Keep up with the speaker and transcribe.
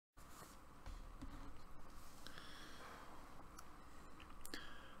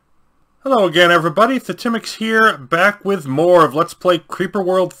Hello again, everybody. Thetimix here, back with more of Let's Play Creeper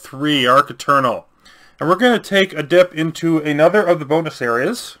World 3, Arc Eternal. And we're going to take a dip into another of the bonus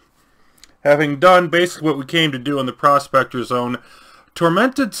areas. Having done basically what we came to do in the Prospector Zone,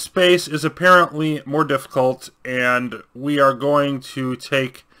 Tormented Space is apparently more difficult, and we are going to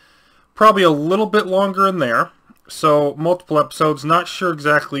take probably a little bit longer in there. So, multiple episodes, not sure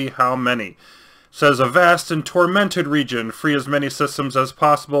exactly how many. Says a vast and tormented region, free as many systems as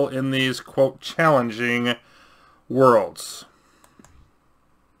possible in these, quote, challenging worlds.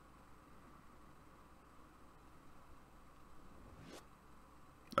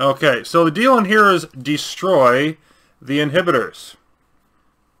 Okay, so the deal in here is destroy the inhibitors.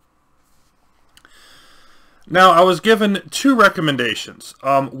 Now, I was given two recommendations.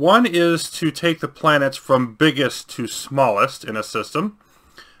 One is to take the planets from biggest to smallest in a system.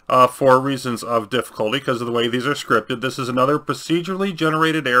 For reasons of difficulty, because of the way these are scripted. This is another procedurally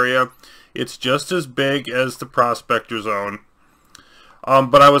generated area. It's just as big as the Prospector Zone.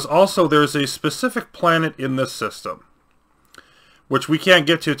 But I was also, there's a specific planet in this system, which we can't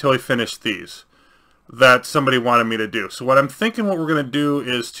get to until we finish these, that somebody wanted me to do. So what I'm thinking what we're going to do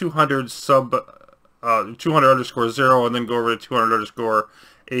is 200 underscore 0, and then go over to 200 underscore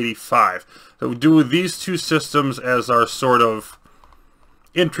 85. So we do these two systems as our sort of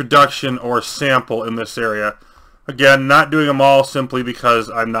introduction or sample in this area. Again, not doing them all simply because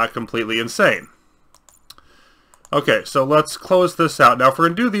I'm not completely insane. Okay, so let's close this out. Now, if we're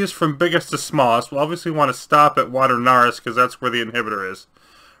going to do these from biggest to smallest, we'll obviously want to stop at Water Naris because that's where the inhibitor is.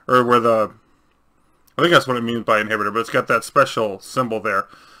 Or where the... I think that's what it means by inhibitor, but it's got that special symbol there.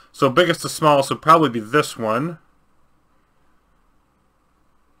 So biggest to smallest would probably be this one.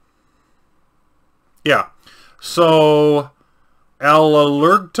 Yeah. So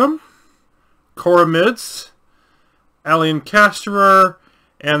Alelurgtum, Coramids, Alien-Casterer,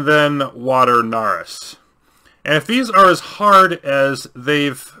 and then Water Naris. And if these are as hard as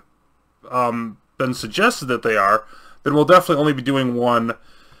they've been suggested that they are, then we'll definitely only be doing one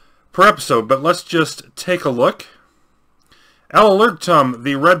per episode. But let's just take a look. Alelurgtum,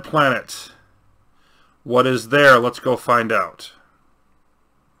 the red planet. What is there? Let's go find out.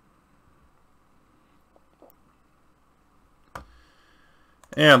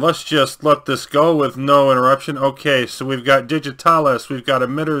 And let's just let this go with no interruption. Okay, so we've got Digitalis, we've got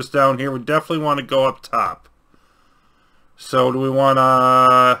emitters down here. We definitely want to go up top. So do we want to...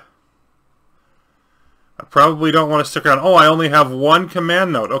 I probably don't want to stick around. Oh, I only have one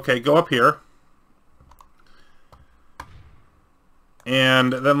command node. Okay, go up here.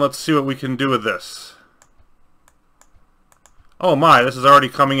 And then let's see what we can do with this. Oh my, this is already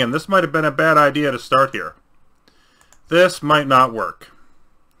coming in. This might have been a bad idea to start here. This might not work.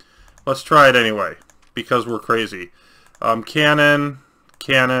 Let's try it anyway, because we're crazy. Cannon,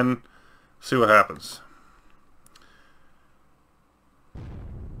 see what happens.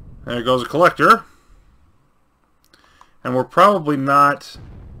 There goes a collector. And we're probably not...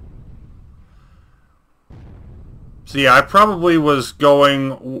 So yeah, I probably was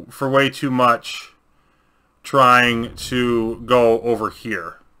going for way too much trying to go over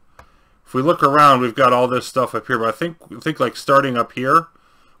here. If we look around, we've got all this stuff up here, but I think like starting up here,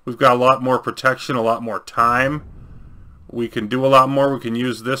 we've got a lot more protection, a lot more time. We can do a lot more. We can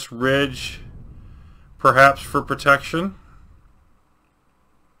use this ridge, perhaps, for protection.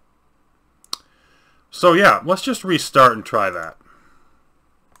 So yeah, let's just restart and try that.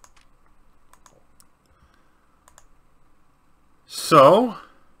 So,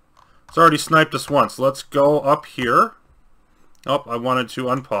 it's already sniped us once. Let's go up here. Oh, I wanted to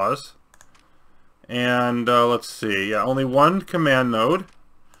unpause. And let's see. Yeah, only one command node.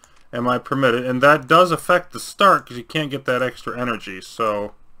 Am I permitted? And that does affect the start because you can't get that extra energy.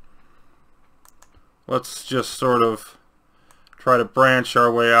 So let's just sort of try to branch our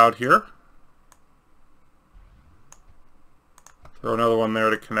way out here. Throw another one there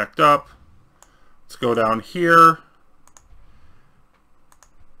to connect up. Let's go down here.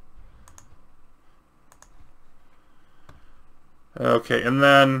 Okay, and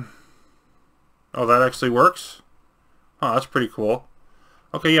then... Oh, that actually works? Oh, that's pretty cool.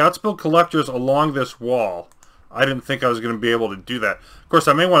 Okay, yeah, let's build collectors along this wall. I didn't think I was going to be able to do that. Of course,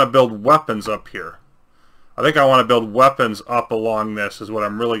 I may want to build weapons up here. I think I want to build weapons up along this is what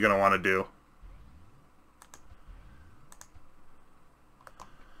I'm really going to want to do.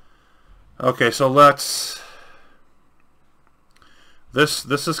 Okay, so let's...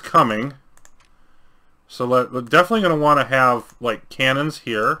 This is coming. So we're definitely going to want to have, like, cannons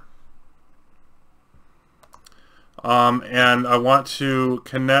here. And I want to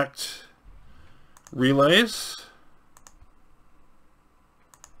connect relays.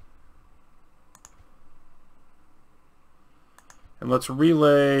 And let's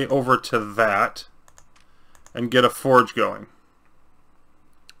relay over to that and get a forge going.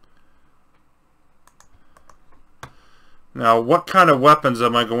 Now, what kind of weapons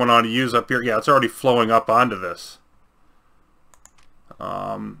am I going on to use up here? Yeah, it's already flowing up onto this.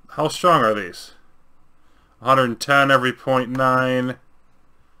 How strong are these? 110 every 0.9.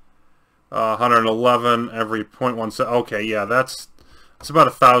 111 every 0.17. Okay, yeah, that's about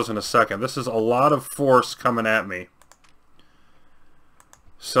 1,000 a second. This is a lot of force coming at me.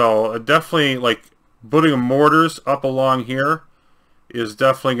 So definitely, like, putting mortars up along here is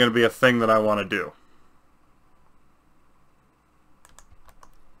definitely going to be a thing that I want to do.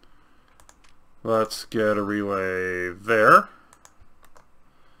 Let's get a relay there.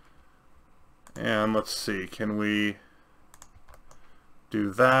 And let's see, can we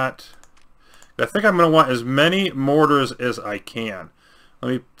do that? I think I'm going to want as many mortars as I can.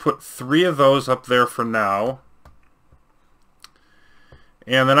 Let me put 3 of those up there for now.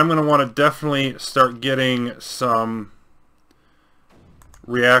 And then I'm going to want to definitely start getting some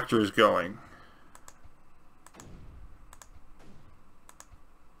reactors going.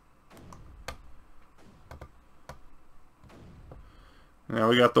 Now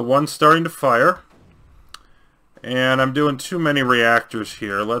we got the one starting to fire. And I'm doing too many reactors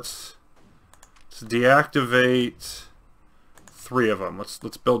here. Let's deactivate 3 of them. Let's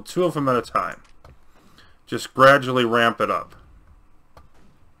build 2 of them at a time. Just gradually ramp it up.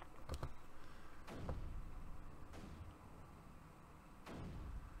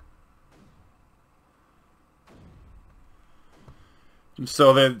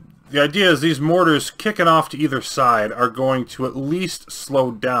 So the idea is these mortars kicking off to either side are going to at least slow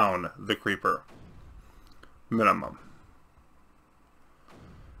down the creeper. Minimum.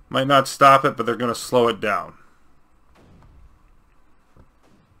 Might not stop it, but they're going to slow it down.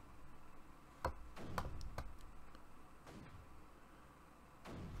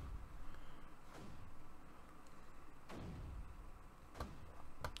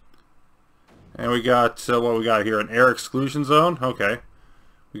 And we got, what we got here, an air exclusion zone. Okay.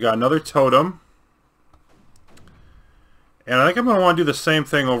 We got another totem. And I think I'm going to want to do the same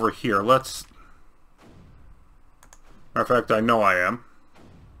thing over here. Let's... Matter of fact, I know I am.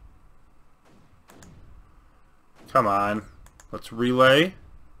 Come on. Let's relay.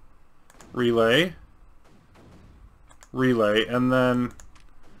 Relay. Relay. And then,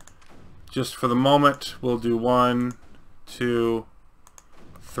 just for the moment, we'll do 1, 2,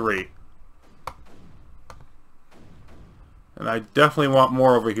 3. And I definitely want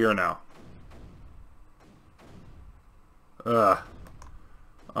more over here now.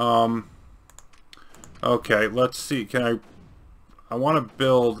 Okay, let's see. Can I want to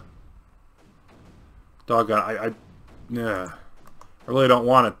build... Doggone, I really don't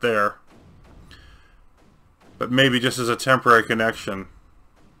want it there. But maybe just as a temporary connection.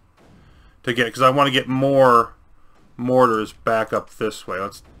 To get, because I want to get more mortars back up this way.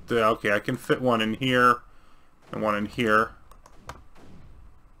 Let's do, okay, I can fit one in here and one in here.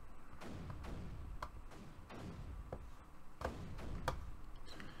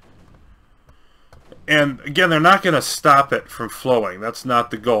 And again, they're not going to stop it from flowing. That's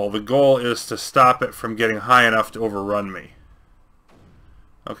not the goal. The goal is to stop it from getting high enough to overrun me.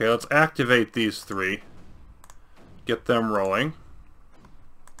 Okay, let's activate these 3. Get them rolling.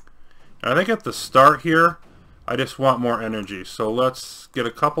 And I think at the start here, I just want more energy. So let's get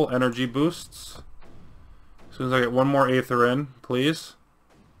a couple energy boosts. As soon as I get one more aether in, please.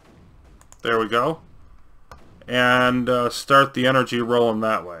 There we go. And start the energy rolling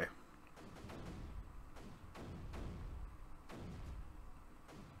that way.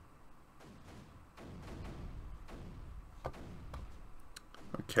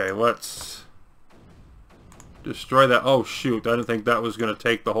 Okay, let's destroy that. Oh, shoot. I didn't think that was going to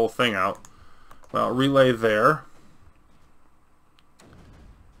take the whole thing out. Well, relay there.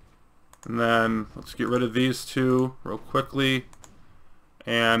 And then let's get rid of these 2 real quickly.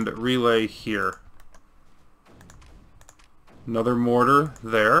 And relay here. Another mortar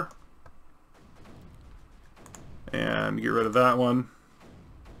there. And get rid of that one.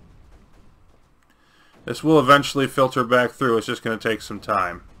 This will eventually filter back through. It's just going to take some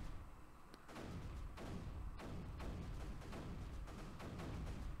time.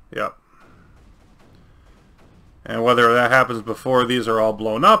 Yep. And whether that happens before these are all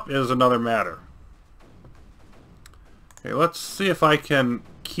blown up is another matter. Okay, let's see if I can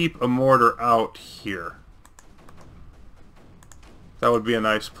keep a mortar out here. That would be a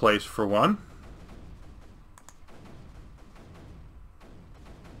nice place for one.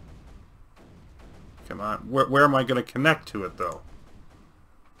 Come on. Where am I going to connect to it, though?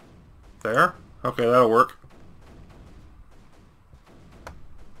 There? Okay, that'll work.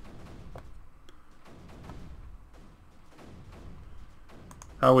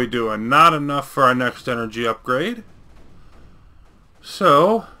 How we doing? Not enough for our next energy upgrade.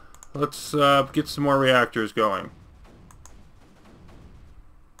 So, let's get some more reactors going.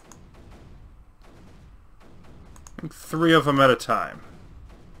 I think 3 of them at a time.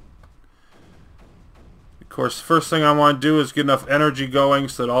 Of course, the first thing I want to do is get enough energy going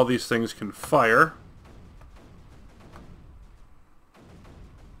so that all these things can fire.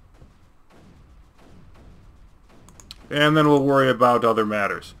 And then we'll worry about other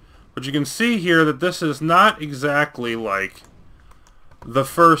matters. But you can see here that this is not exactly like the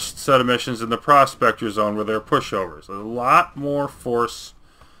first set of missions in the Prospector Zone where they're pushovers. A lot more force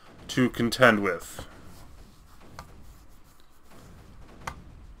to contend with.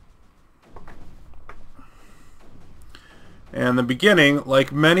 And the beginning,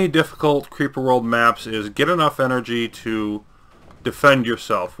 like many difficult Creeper World maps, is get enough energy to defend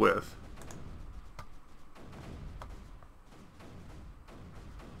yourself with.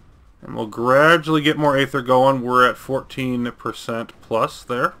 And we'll gradually get more Aether going. We're at 14% plus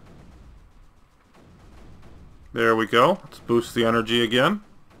there. There we go. Let's boost the energy again.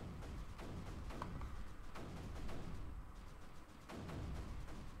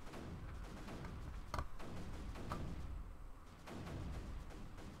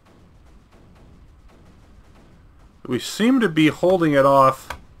 We seem to be holding it off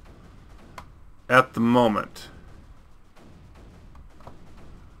at the moment.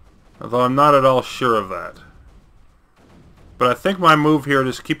 Although I'm not at all sure of that. But I think my move here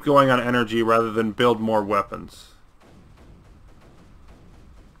is keep going on energy rather than build more weapons.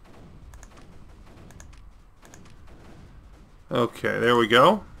 Okay, there we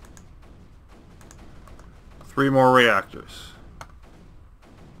go. 3 more reactors.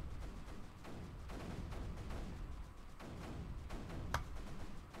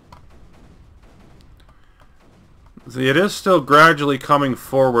 See, it is still gradually coming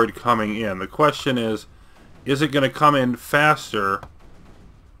forward, coming in. The question is it going to come in faster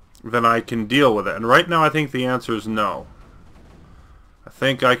than I can deal with it? And right now I think the answer is no. I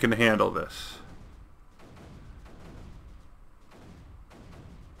think I can handle this.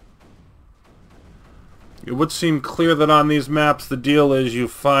 It would seem clear that on these maps the deal is you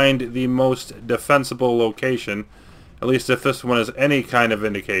find the most defensible location, at least if this one is any kind of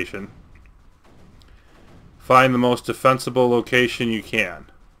indication. Find the most defensible location you can.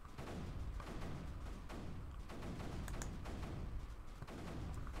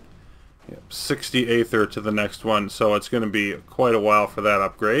 Yep, 60 Aether to the next one, so it's going to be quite a while for that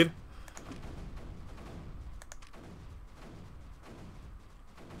upgrade.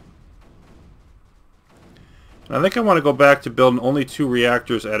 And I think I want to go back to building only 2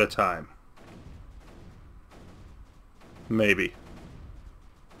 reactors at a time. Maybe.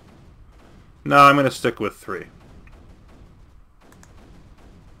 No, I'm going to stick with 3.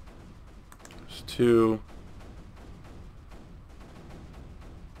 There's 2,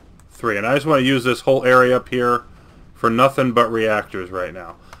 3. And I just want to use this whole area up here for nothing but reactors right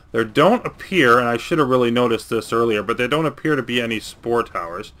now. There don't appear, and I should have really noticed this earlier, but there don't appear to be any spore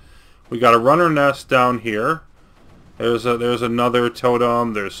towers. We got a runner nest down here. There's another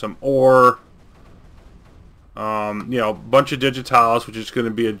totem. There's some ore. You know, a bunch of digitalis, which is going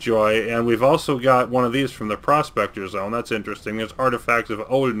to be a joy. And we've also got one of these from the Prospector Zone. That's interesting. There's artifacts of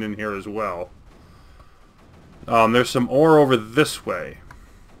Odin in here as well. There's some ore over this way.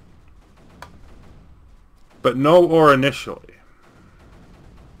 But no ore initially.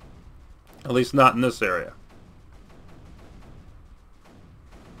 At least not in this area.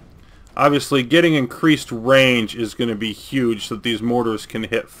 Obviously, getting increased range is going to be huge so that these mortars can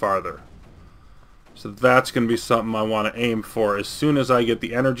hit farther. So that's going to be something I want to aim for. As soon as I get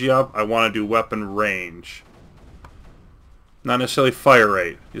the energy up, I want to do weapon range. Not necessarily fire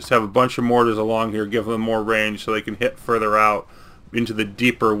rate. Just have a bunch of mortars along here, give them more range so they can hit further out into the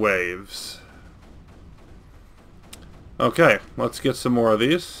deeper waves. Okay, let's get some more of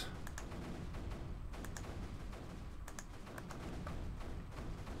these.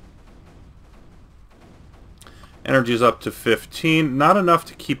 Energy is up to 15. Not enough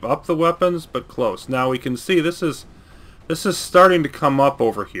to keep up the weapons, but close. Now we can see this is starting to come up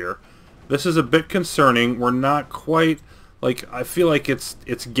over here. This is a bit concerning. We're not quite, like, I feel like it's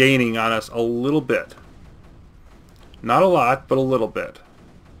gaining on us a little bit. Not a lot, but a little bit.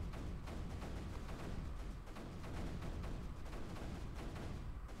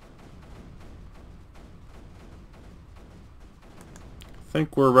 I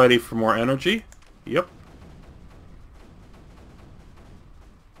think we're ready for more energy. Yep.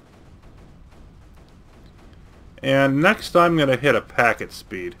 And next I'm going to hit a packet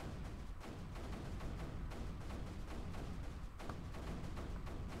speed.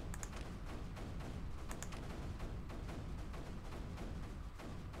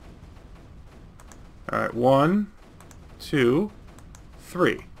 Alright, 1, 2,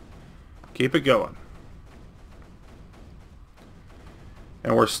 3. Keep it going.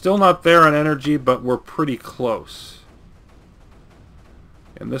 And we're still not there on energy, but we're pretty close.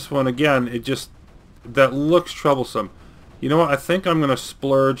 And this one, again, it just... that looks troublesome. You know what? I think I'm going to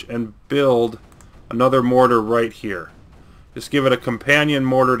splurge and build another mortar right here. Just give it a companion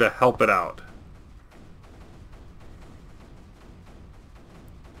mortar to help it out.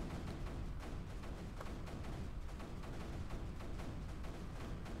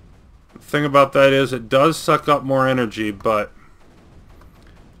 The thing about that is it does suck up more energy, but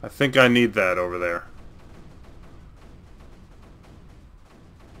I think I need that over there.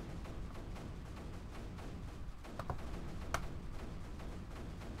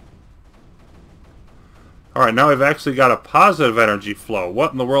 Alright, now we've actually got a positive energy flow.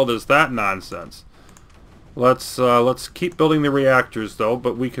 What in the world is that nonsense? Let's keep building the reactors though,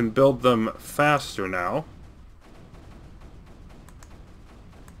 but we can build them faster now.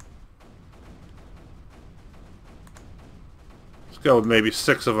 Let's go with maybe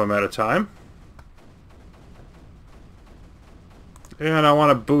 6 of them at a time. And I want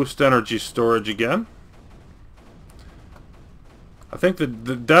to boost energy storage again. I think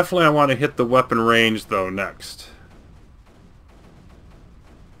that definitely I want to hit the weapon range though next.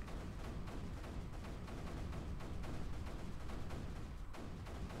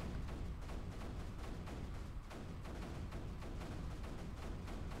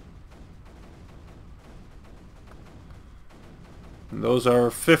 And those are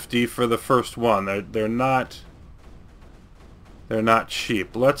 50 for the first one. They're not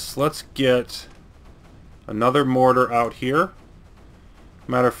cheap. Let's get another mortar out here.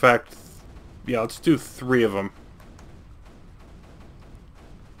 Matter of fact, yeah, let's do 3 of them.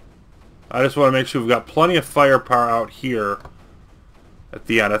 I just want to make sure we've got plenty of firepower out here at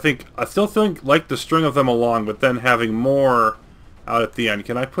the end. I still think like the string of them along, but then having more out at the end.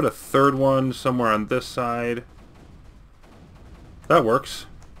 Can I put a 3rd one somewhere on this side? That works.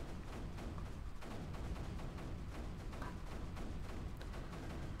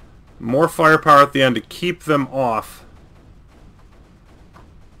 More firepower at the end to keep them off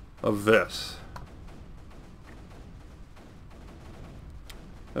of this.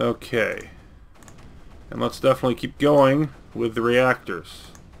 Okay. And let's definitely keep going with the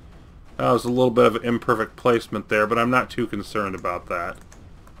reactors. That was a little bit of an imperfect placement there, but I'm not too concerned about that.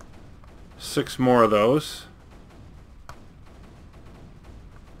 6 more of those.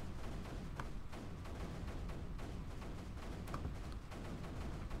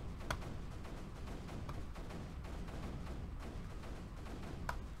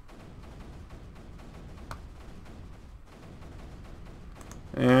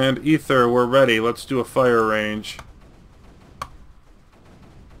 And Ether, we're ready. Let's do a fire range.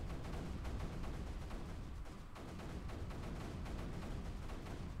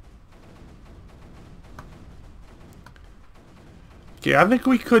 Okay, I think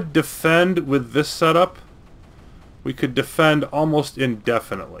we could defend with this setup. We could defend almost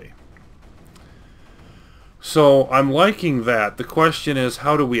indefinitely. So I'm liking that. The question is,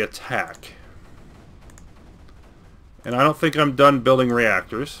 how do we attack? And I don't think I'm done building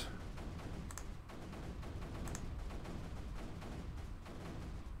reactors.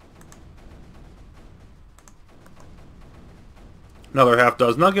 Another half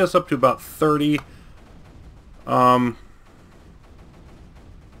dozen. I'll get us up to about 30. Let's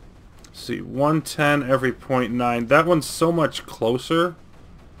see, 110 every 0.9. That one's so much closer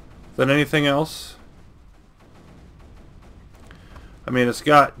than anything else. I mean, it's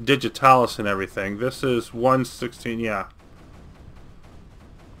got digitalis and everything. This is 116, yeah.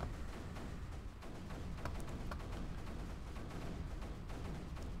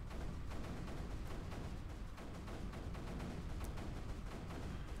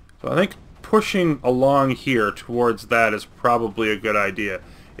 So I think pushing along here towards that is probably a good idea.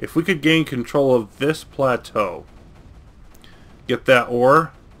 If we could gain control of this plateau, get that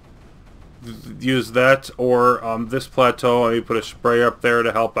ore, use that, or this plateau, maybe put a sprayer up there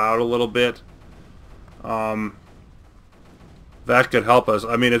to help out a little bit. That could help us.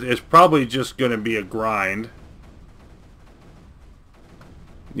 I mean, it's probably just going to be a grind.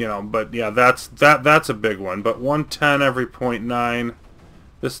 You know, but yeah, that's a big one. But 110 every 0.9.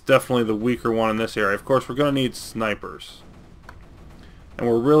 This is definitely the weaker one in this area. Of course, we're going to need snipers. And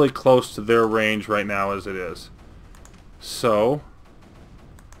we're really close to their range right now as it is. So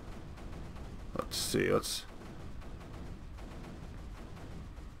let's see, let's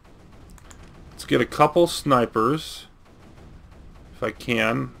get a couple snipers if I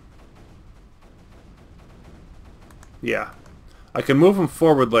can. Yeah, I can move them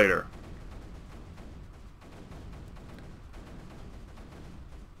forward later.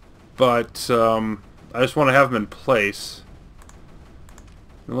 but I just want to have them in place.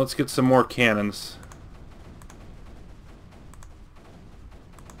 And let's get some more cannons.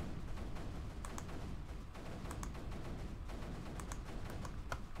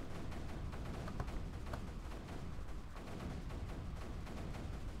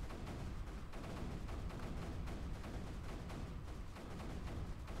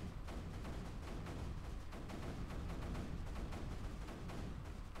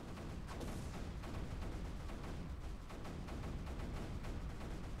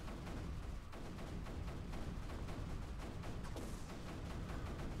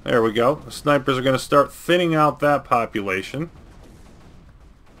 There we go. The snipers are going to start thinning out that population.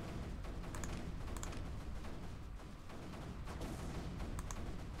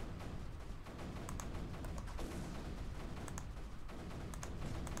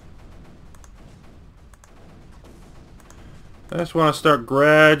 I just want to start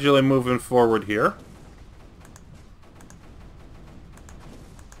gradually moving forward here.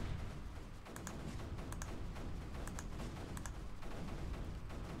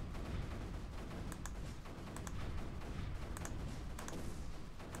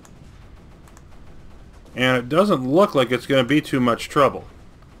 And it doesn't look like it's going to be too much trouble.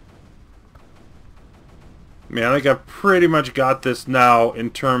 I mean, I think I've pretty much got this now in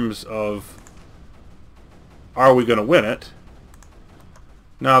terms of, are we going to win it?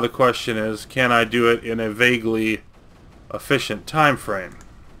 Now the question is, can I do it in a vaguely efficient time frame?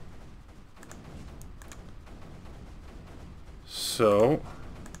 So,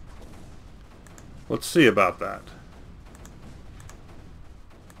 let's see about that.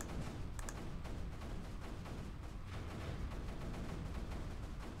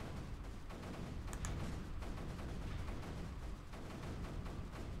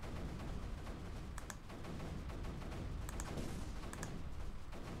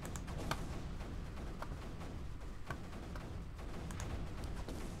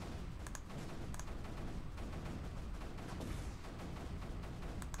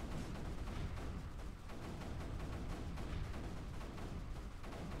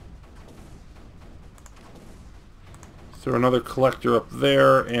 Throw another collector up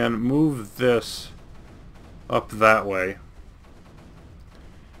there and move this up that way.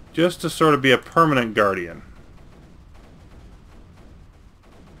 Just to sort of be a permanent guardian.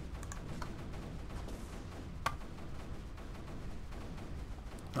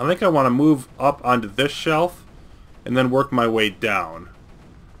 I think I want to move up onto this shelf and then work my way down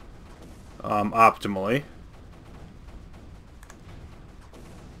optimally.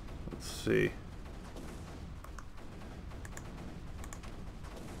 Let's see.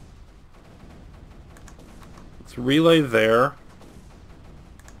 Let's relay there.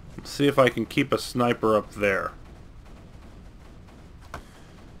 Let's see if I can keep a sniper up there.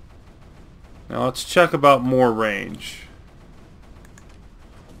 Now let's check about more range.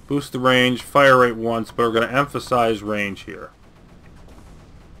 Boost the range, fire rate once, but we're going to emphasize range here.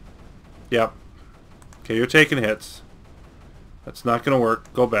 Yep. Okay, you're taking hits. That's not going to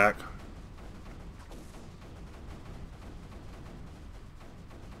work. Go back.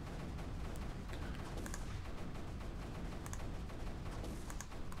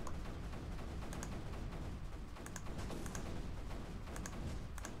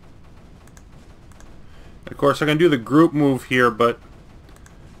 Of course, I can do the group move here, but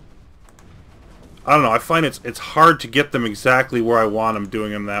I don't know. I find it's hard to get them exactly where I want them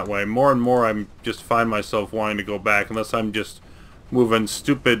doing them that way. More and more, I'm just find myself wanting to go back unless I'm just moving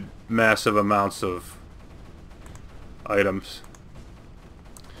stupid, massive amounts of items.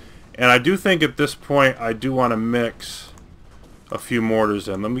 And I do think at this point, I do want to mix a few mortars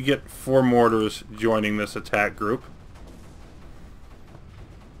in. Let me get 4 mortars joining this attack group.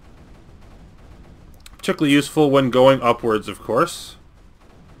 Particularly useful when going upwards, of course.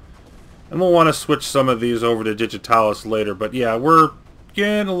 And we'll want to switch some of these over to Digitalis later. But yeah, we're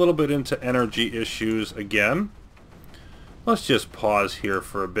getting a little bit into energy issues again. Let's just pause here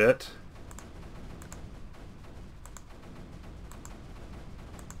for a bit.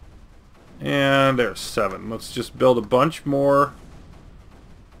 And there's 7. Let's just build a bunch more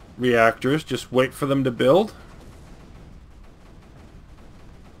reactors. Just wait for them to build.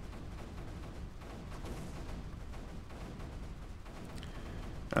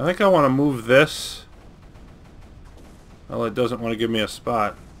 I think I want to move this. Well, it doesn't want to give me a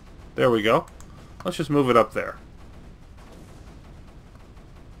spot. There we go. Let's just move it up there.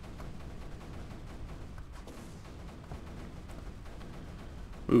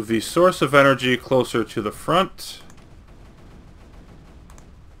 Move the source of energy closer to the front.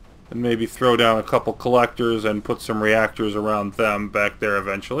 And maybe throw down a couple collectors and put some reactors around them back there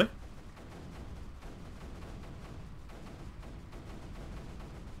eventually.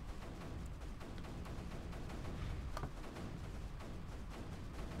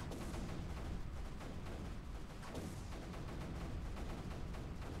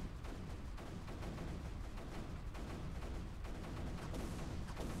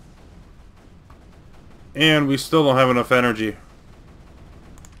 And we still don't have enough energy.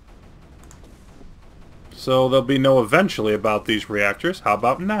 So there'll be no eventually about these reactors. How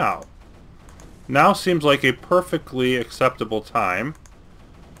about now? Now seems like a perfectly acceptable time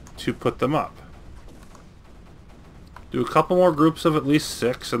to put them up. Do a couple more groups of at least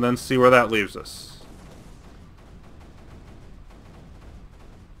 6 and then see where that leaves us.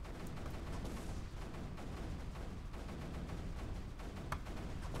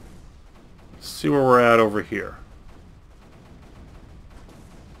 Let's see where we're at over here.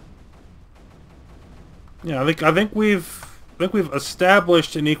 Yeah, I think we've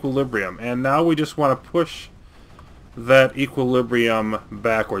established an equilibrium, and now we just want to push that equilibrium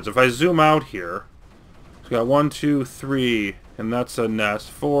backwards. If I zoom out here, we've got 1, 2, 3, and that's a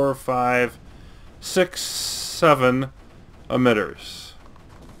nest. 4, 5, 6, 7 emitters.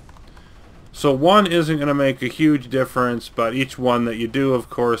 So one isn't going to make a huge difference, but each one that you do,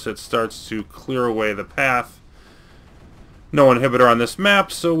 of course, it starts to clear away the path. No inhibitor on this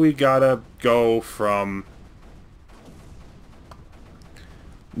map, so we gotta go from,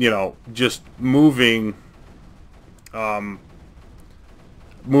 you know, just moving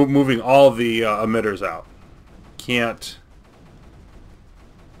moving all the emitters out. Can't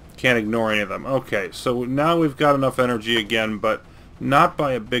ignore any of them. Okay, so now we've got enough energy again, but not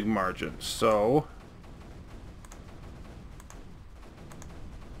by a big margin. So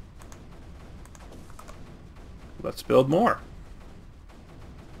let's build more.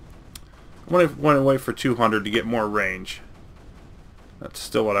 I want to wait for 200 to get more range. That's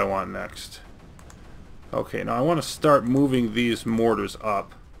still what I want next. Okay, now I want to start moving these mortars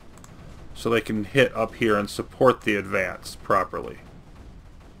up so they can hit up here and support the advance properly.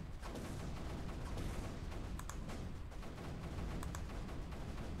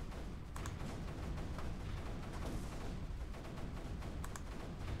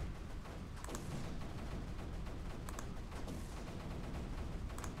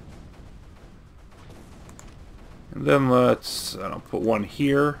 And then let's, I don't know, put one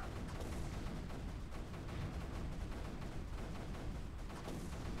here.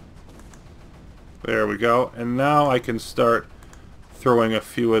 There we go. And now I can start throwing a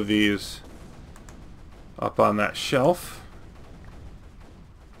few of these up on that shelf.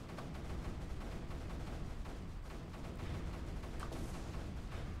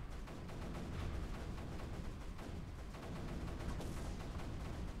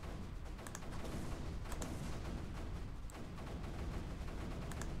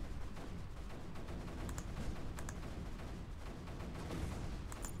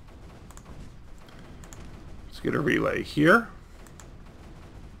 Get a relay here,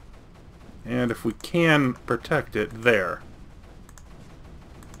 and if we can protect it there.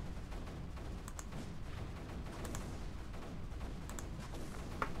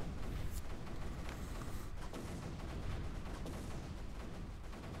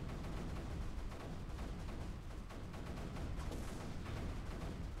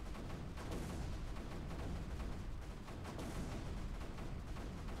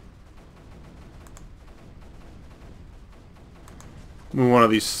 Move one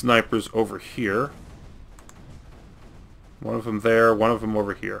of these snipers over here. One of them there, one of them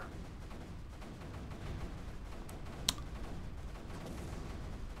over here.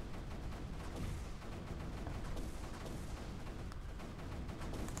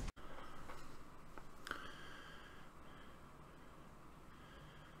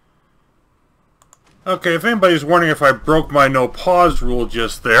 Okay, if anybody's wondering if I broke my no pause rule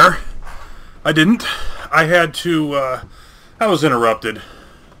just there, I didn't. I had to, I was interrupted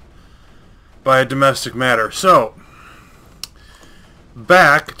by a domestic matter. So,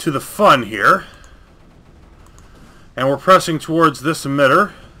 back to the fun here. And we're pressing towards this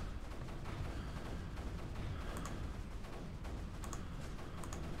emitter.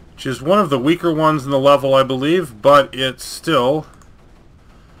 Which is one of the weaker ones in the level, I believe, but it's still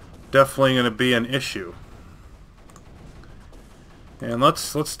definitely going to be an issue. And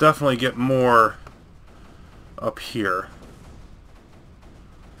let's definitely get more up here.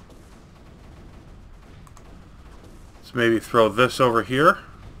 Let's maybe throw this over here.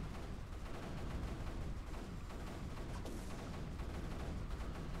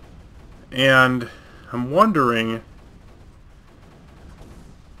 And I'm wondering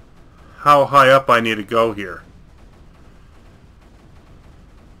how high up I need to go here.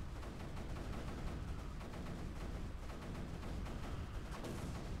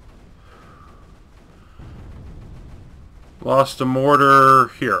 Lost a mortar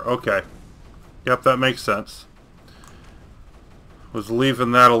here. Okay. Yep, that makes sense. Was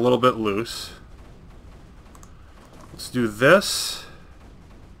leaving that a little bit loose. Let's do this.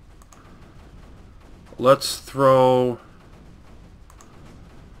 Let's throw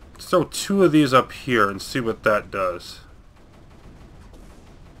two of these up here and see what that does.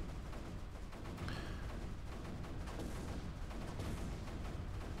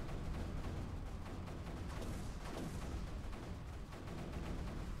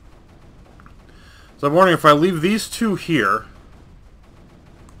 So I'm wondering if I leave these two here,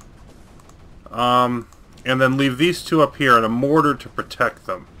 and then leave these two up here and a mortar to protect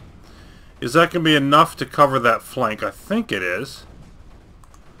them. Is that going to be enough to cover that flank? I think it is.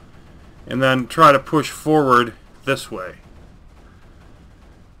 And then try to push forward this way.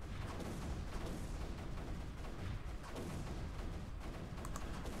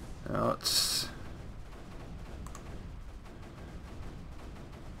 Now let's...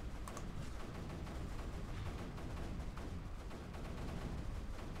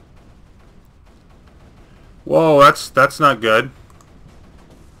 Whoa, that's not good.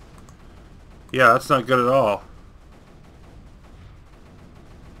 Yeah, that's not good at all.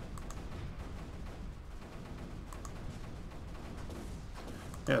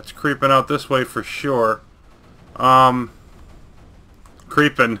 Yeah, it's creeping out this way for sure.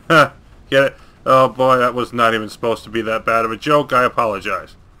 Creeping. Get it? Oh boy, that was not even supposed to be that bad of a joke. I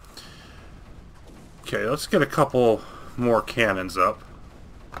apologize. Okay, let's get a couple more cannons up.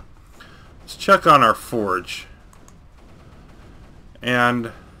 Let's check on our forge.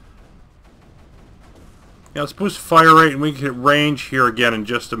 And yeah, let's boost fire rate and we can hit range here again in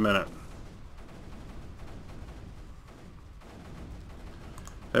just a minute.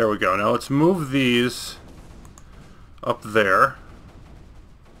 There we go. Now let's move these up there.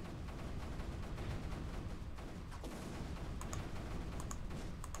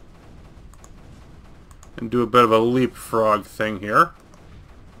 And do a bit of a leapfrog thing here.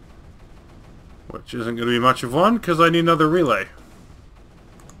 Which isn't going to be much of one because I need another relay.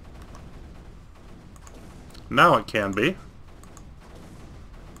 Now it can be.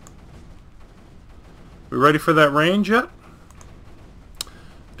 We ready for that range yet?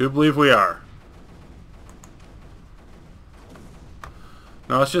 Do believe we are.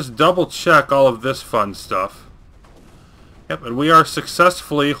 Now let's just double check all of this fun stuff. Yep, and we are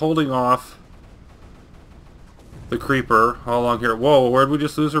successfully holding off the creeper all along here. Whoa, where'd we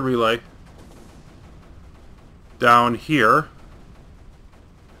just lose a relay? Down here.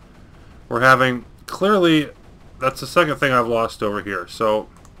 We're having, clearly, that's the second thing I've lost over here. So,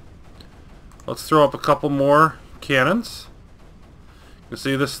 let's throw up a couple more cannons. You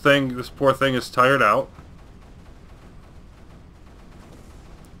see this poor thing is tired out.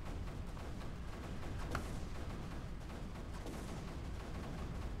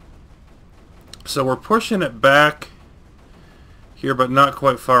 So we're pushing it back here, but not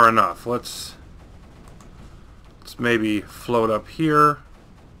quite far enough. Let's maybe float up here.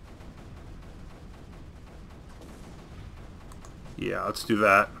 Yeah, let's do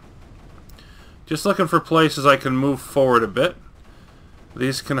that. Just looking for places I can move forward a bit.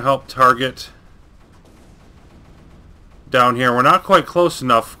 These can help target down here. We're not quite close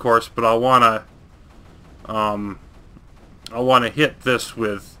enough, of course, but I'll wanna hit this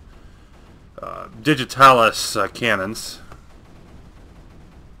with digitalis cannons.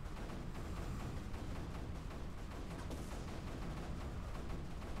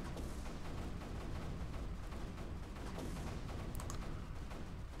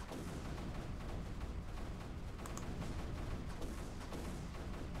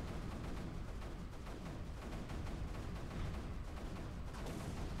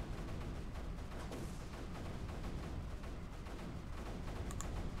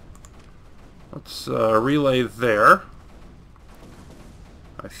 Let's relay there,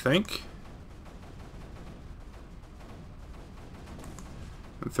 I think.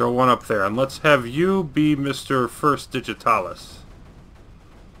 And throw one up there. And let's have you be Mr. First Digitalis.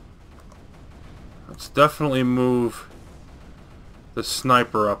 Let's definitely move the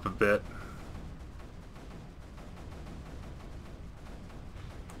sniper up a bit.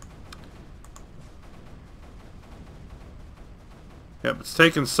 Yep, it's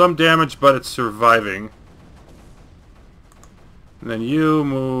taking some damage, but it's surviving. And then you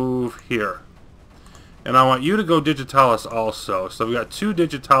move here. And I want you to go Digitalis also. So we've got 2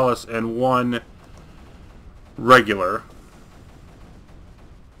 Digitalis and 1 regular.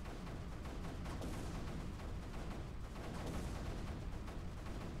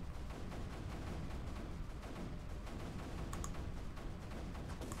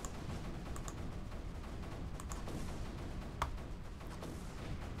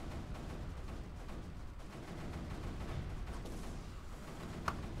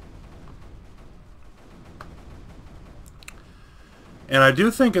 And I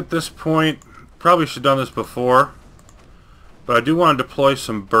do think at this point probably should have done this before, but I do want to deploy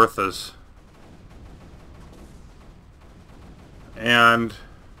some berthas. And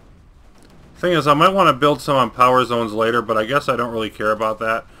thing is, I might want to build some on power zones later, but I guess I don't really care about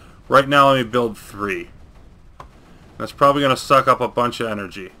that. Right now, let me build 3. That's probably going to suck up a bunch of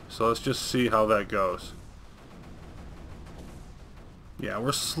energy. So let's just see how that goes. Yeah,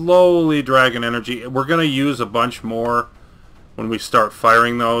 we're slowly dragging energy. We're going to use a bunch more when we start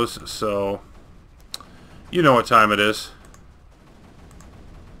firing those, so you know what time it is.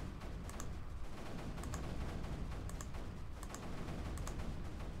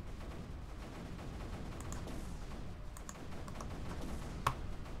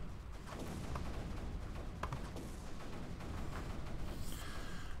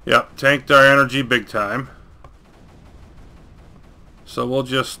 Yep, tanked our energy big time. So we'll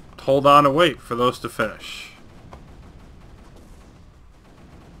just hold on and wait for those to finish.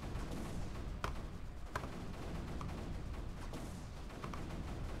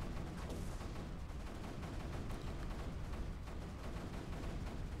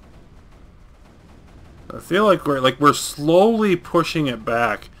 I feel like we're slowly pushing it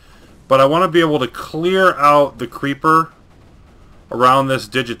back, but I want to be able to clear out the creeper around this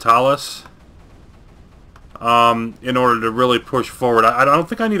digitalis in order to really push forward. I don't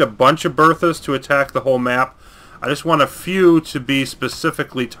think I need a bunch of berthas to attack the whole map. I just want a few to be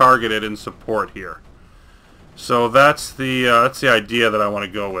specifically targeted in support here. So that's the idea that I want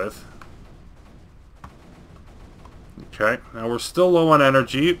to go with. Okay, now we're still low on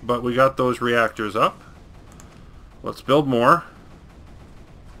energy, but we got those reactors up. Let's build more.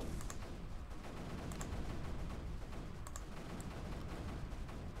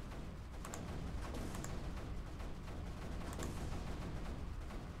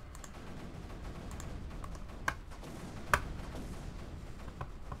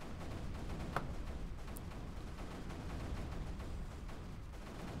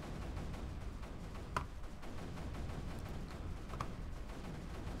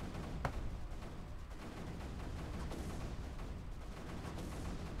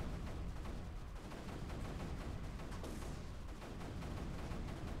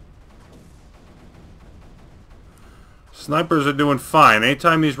 Snipers are doing fine.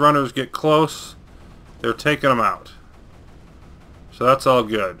 Anytime these runners get close, they're taking them out. So that's all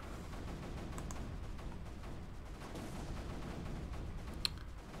good.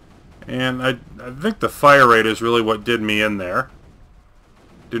 And I think the fire rate is really what did me in there.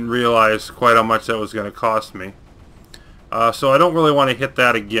 Didn't realize quite how much that was going to cost me. So I don't really want to hit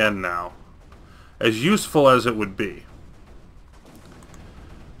that again now, as useful as it would be.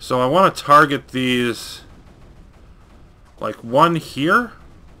 So I want to target these, like one here,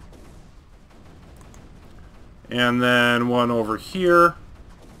 and then one over here,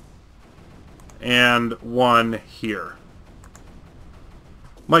 and one here.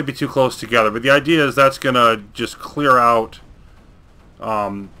 Might be too close together, but the idea is that's going to just clear out,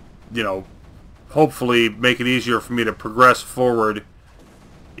 you know, hopefully make it easier for me to progress forward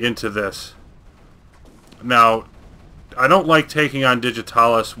into this. Now, I don't like taking on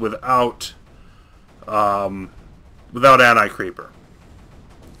Digitalis without Anti-Creeper.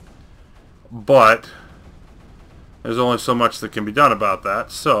 But there's only so much that can be done about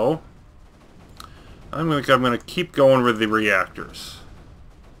that, so I'm gonna keep going with the reactors.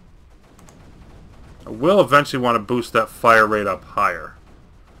 I will eventually want to boost that fire rate up higher.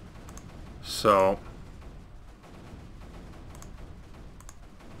 So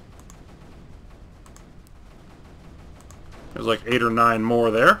there's like 8 or 9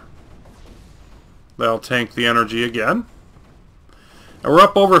 more there. That'll tank the energy again. And we're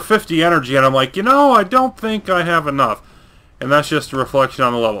up over 50 energy, and I'm like, you know, I don't think I have enough. And that's just a reflection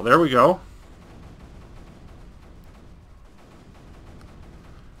on the level. There we go.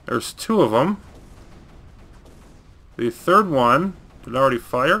 There's 2 of them. The third one, did it already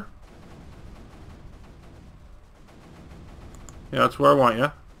fire? Yeah, that's where I want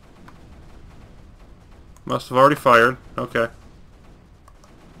you. Must have already fired. Okay.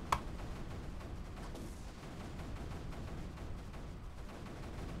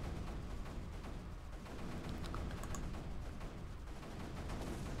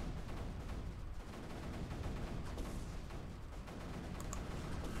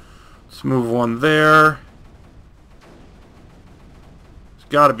 Let's move one there. There's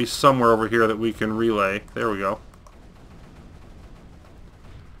got to be somewhere over here that we can relay. There we go.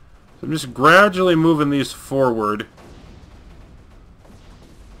 So I'm just gradually moving these forward.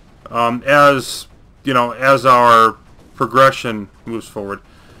 As you know, as our progression moves forward.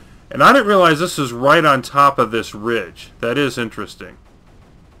 And I didn't realize this is right on top of this ridge. That is interesting.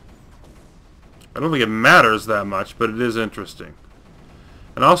 I don't think it matters that much, but it is interesting.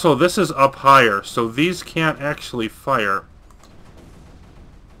 And also, this is up higher, so these can't actually fire.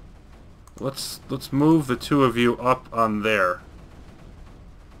 Let's move the two of you up on there.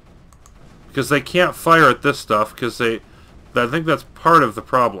 Because they can't fire at this stuff, because I think that's part of the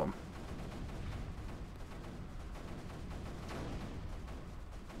problem.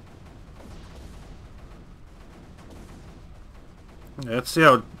 Let's see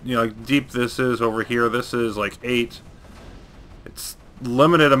how deep this is over here. This is like 8. It's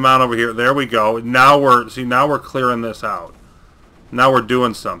limited amount over here. There we go. Now we're clearing this out. Now we're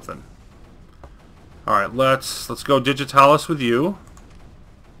doing something. All right, let's go Digitalis with you.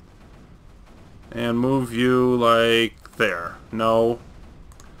 And move you like there. No.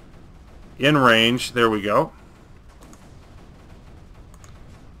 In range. There we go.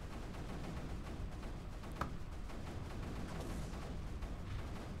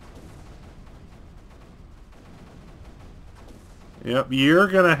 Yep, you're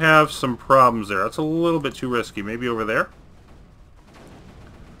going to have some problems there. That's a little bit too risky. Maybe over there?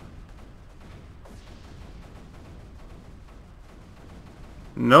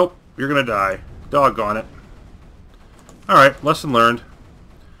 Nope, you're going to die. Doggone it. Alright, lesson learned.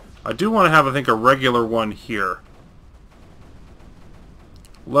 I do want to have, I think, a regular one here.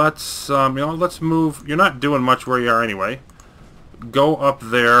 Let's, let's move. You're not doing much where you are anyway. Go up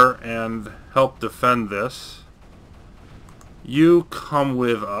there and help defend this. You come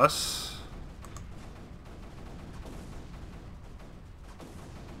with us.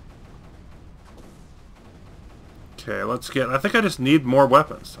 Okay, let's get... I think I just need more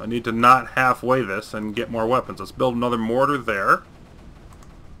weapons. I need to not halfway this and get more weapons. Let's build another mortar there.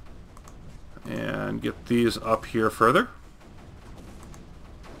 And get these up here further.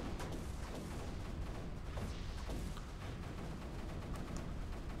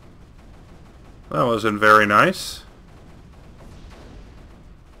 That wasn't very nice.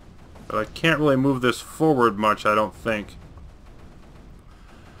 But I can't really move this forward much, I don't think.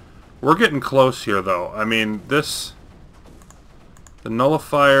 We're getting close here, though. I mean, this... The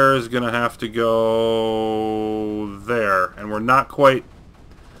nullifier is going to have to go there. And we're not quite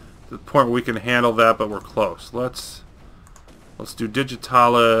to the point where we can handle that, but we're close. Let's do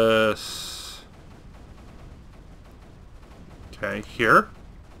Digitalis... Okay, here.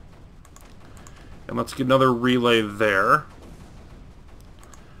 And let's get another relay there.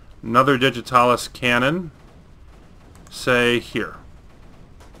 Another Digitalis cannon, say here.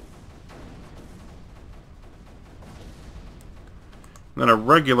 And then a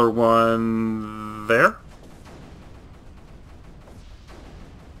regular one there.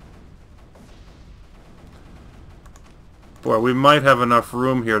 Boy, we might have enough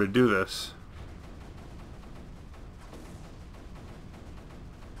room here to do this.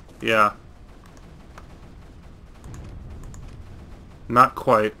 Yeah. Not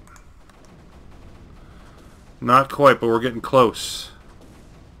quite. Not quite, but we're getting close.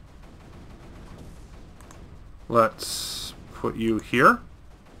 Let's put you here.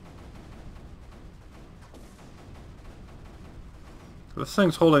 This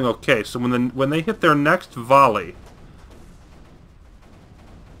thing's holding okay, so when they hit their next volley...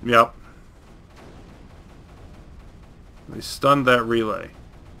 Yep. They stunned that relay.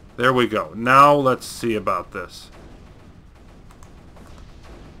 There we go. Now let's see about this.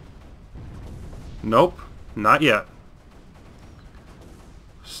 Nope. Not yet.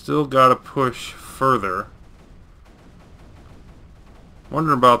 Still gotta push further.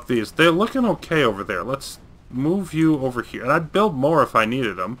 Wondering about these. They're looking okay over there. Let's move you over here. And I'd build more if I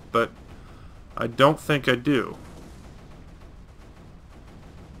needed them, but I don't think I do.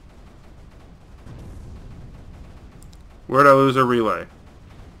 Where'd I lose a relay?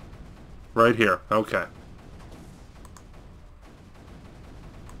 Right here. Okay.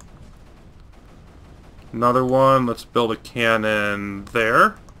 Another one. Let's build a cannon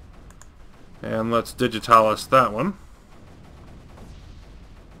there. And let's Digitalis that one.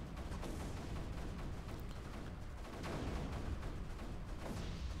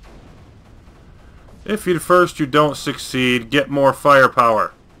 If at first you don't succeed, get more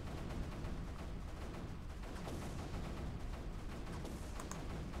firepower.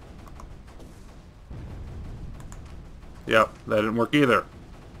 Yep, that didn't work either.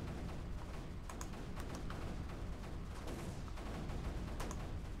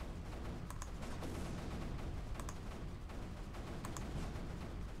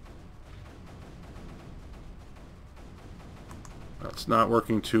 That's not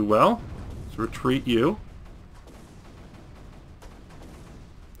working too well. Let's retreat you.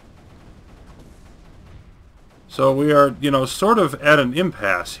 So we are, sort of at an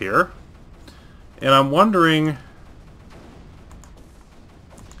impasse here. And I'm wondering...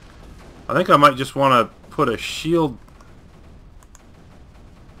 I think I might just want to put a shield...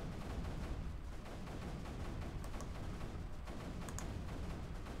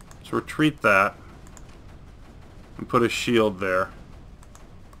 Let's retreat that. And put a shield there.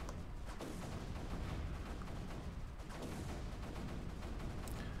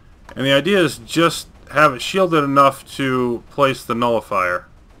 And the idea is just have it shielded enough to place the nullifier.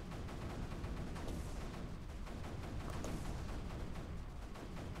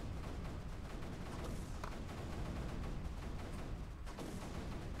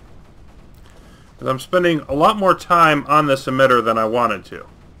 Because I'm spending a lot more time on this emitter than I wanted to.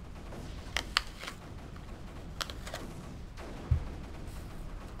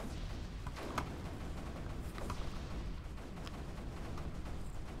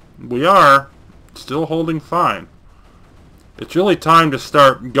 We are still holding fine. It's really time to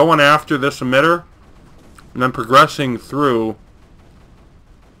start going after this emitter and then progressing through,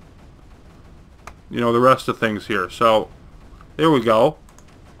 you know, the rest of things here. So, there we go.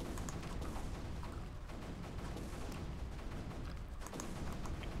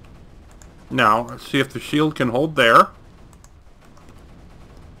 Now, let's see if the shield can hold there.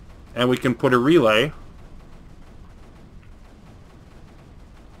 And we can put a relay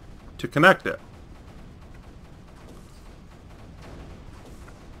to connect it.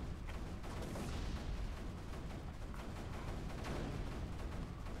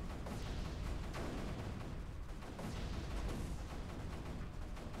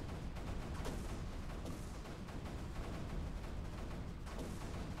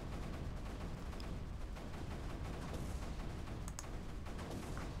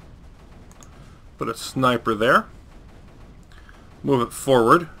 Put a sniper there. Move it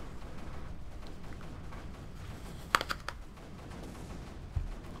forward.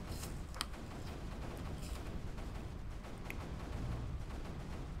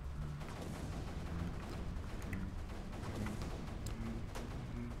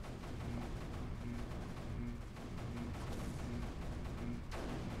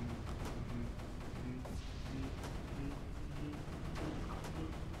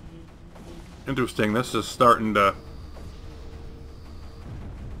 Interesting, this is starting to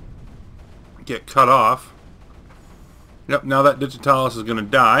get cut off. Yep, now that digitalis is going to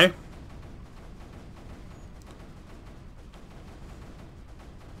die.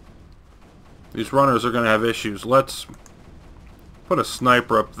 These runners are going to have issues. Let's put a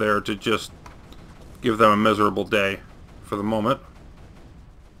sniper up there to just give them a miserable day for the moment.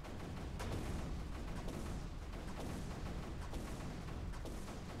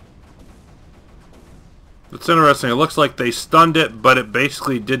 It's interesting. It looks like they stunned it, but it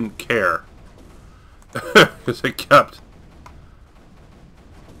basically didn't care. Because it kept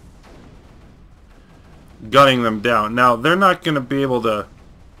gunning them down. Now, they're not going to be able to...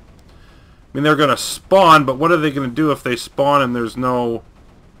 I mean, they're going to spawn, but what are they going to do if they spawn and there's no...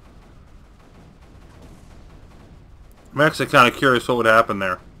 I'm actually kind of curious what would happen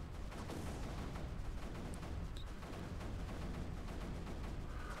there.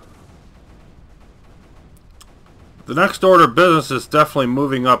 The next order of business is definitely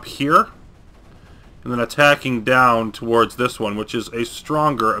moving up here and then attacking down towards this one, which is a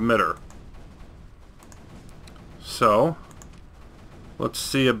stronger emitter. So, let's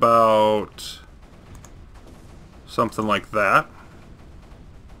see about something like that.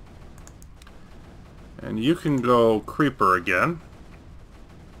 And you can go Creeper again.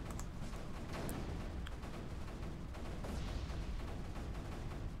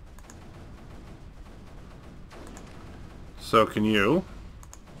 So can you.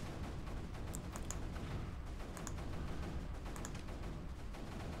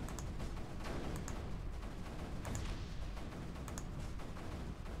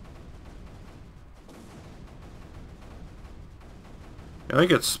 I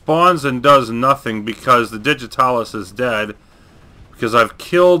think it spawns and does nothing because the digitalis is dead because I've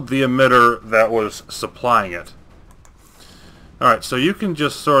killed the emitter that was supplying it. Alright, so you can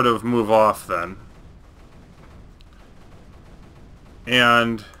just sort of move off then.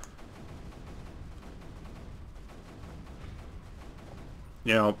 And,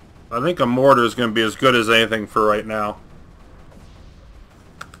 you know, I think a mortar is going to be as good as anything for right now.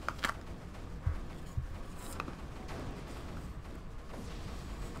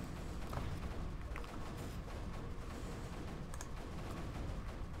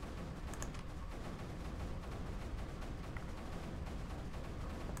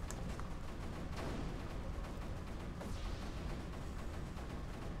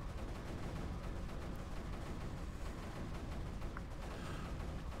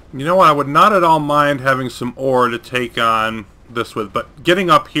 You know what? I would not at all mind having some ore to take on this with, but getting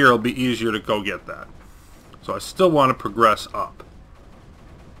up here will be easier to go get that. So I still want to progress up.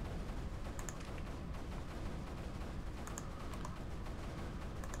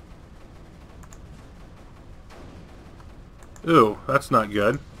 Ooh, that's not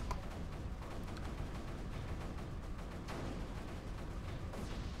good.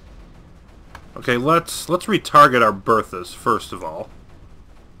 Okay, let's retarget our Berthas first of all.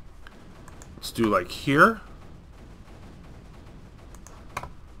 Let's do like here.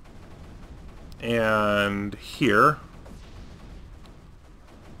 And here.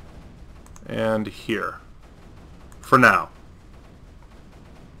 And here. For now.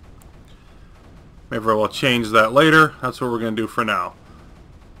 Maybe we'll change that later. That's what we're going to do for now.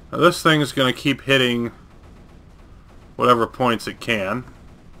 Now this thing is going to keep hitting whatever points it can.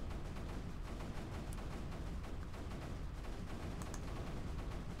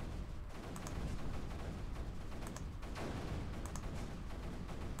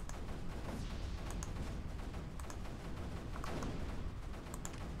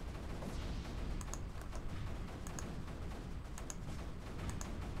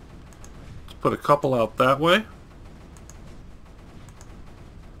 Put a couple out that way.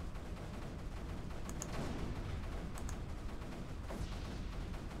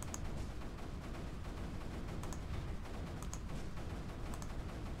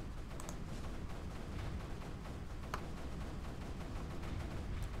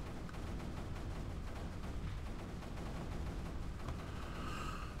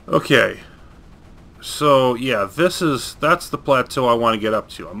 Okay. So, yeah, that's the plateau I want to get up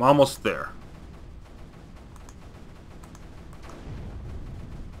to. I'm almost there.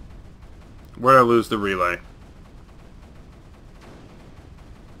 Where did I lose the relay?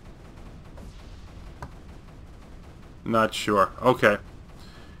 Not sure. Okay.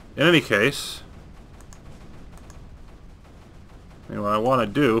 In any case, what I want to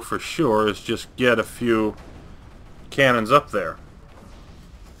do for sure is just get a few cannons up there.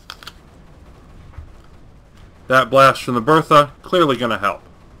 That blast from the Bertha, clearly going to help.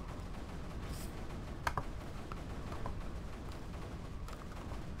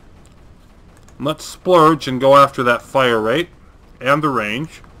 Let's splurge and go after that fire rate and the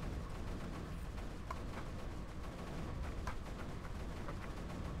range.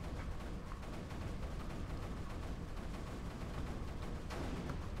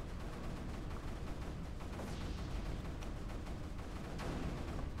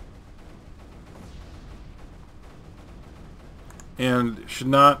 And should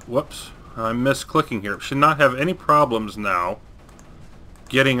not, whoops, I missed clicking here. Should not have any problems now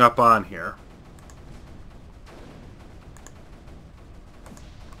getting up on here.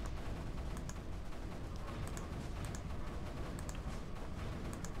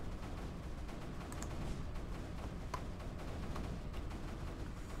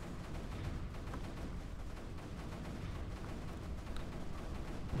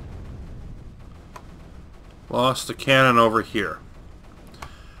 Lost a cannon over here.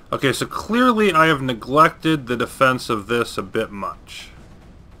 Okay, so clearly I have neglected the defense of this a bit much.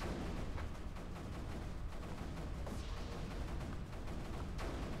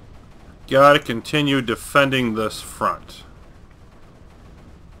 Gotta continue defending this front.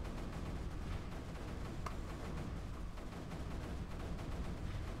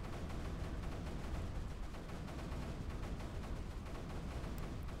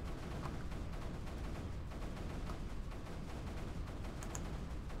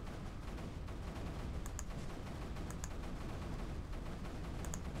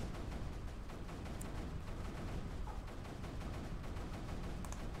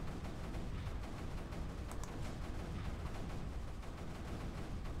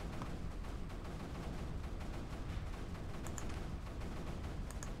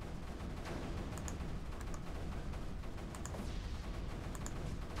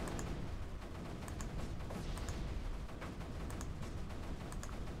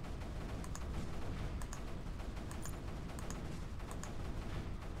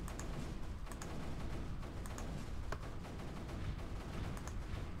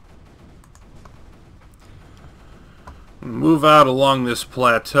 Move out along this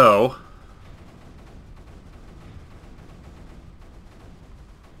plateau.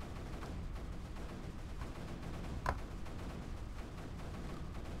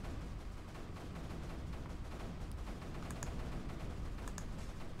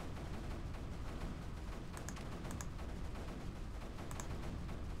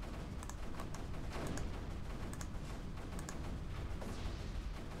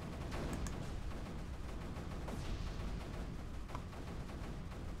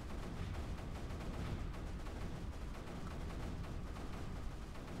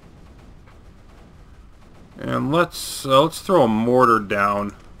 And let's throw a mortar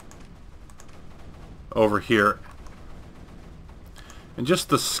down over here. And just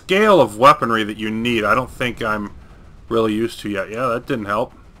the scale of weaponry that you need, I don't think I'm really used to yet. Yeah, that didn't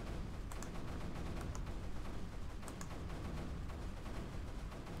help.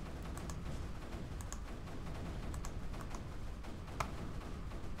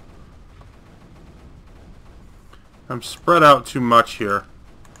 I'm spread out too much here.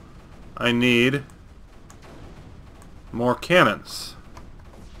 I need more cannons.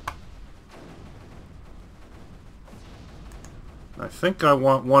 I think I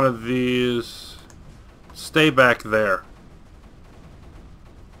want one of these. Stay back there.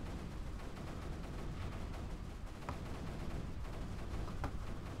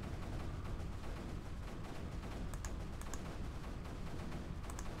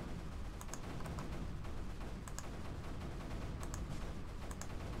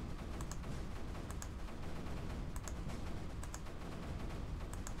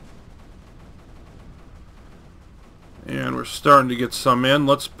 And we're starting to get some in.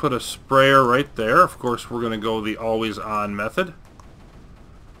 Let's put a sprayer right there. Of course, we're going to go the always on method.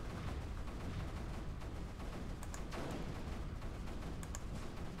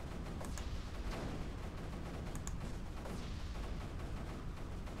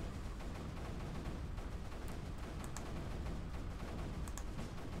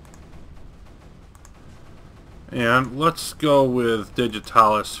 And let's go with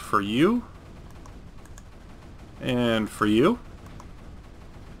Digitalis for you. And for you.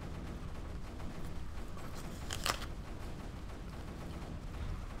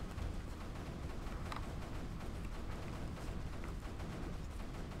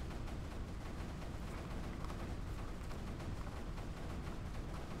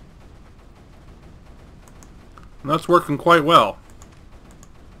 And that's working quite well.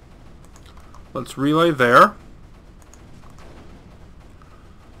 Let's relay there.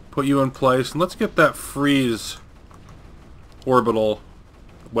 Put you in place, and let's get that freeze orbital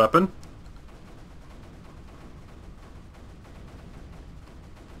weapon.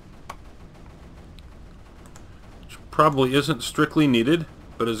 Which probably isn't strictly needed,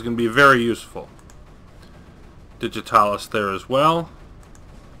 but is going to be very useful. Digitalis there as well.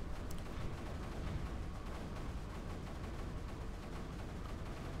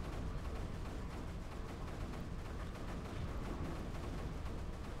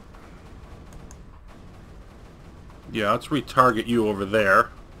 Yeah, let's retarget you over there.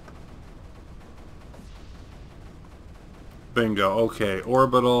 Bingo. Okay,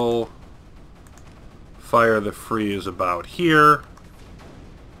 orbital. Fire the freeze about here.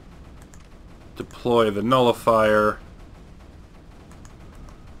 Deploy the nullifier.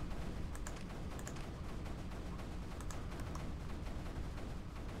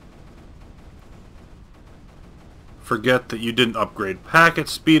 Forget that you didn't upgrade packet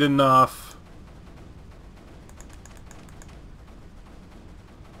speed enough.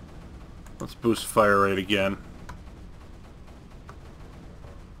 Let's boost fire rate again.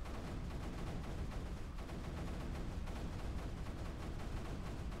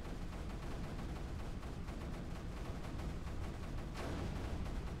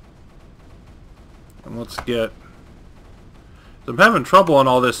 And let's get... I'm having trouble on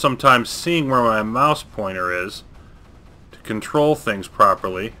all this sometimes seeing where my mouse pointer is to control things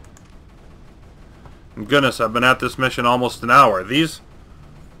properly. And goodness, I've been at this mission almost an hour. These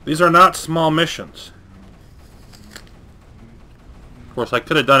are not small missions. Of course, I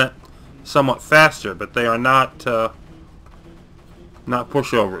could have done it somewhat faster, but they are not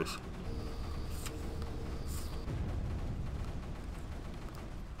pushovers.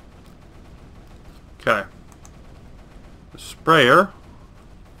 Okay. The sprayer.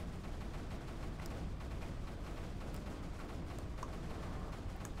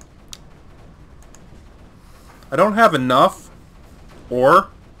 I don't have enough, or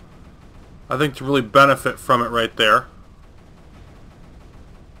I think to really benefit from it right there.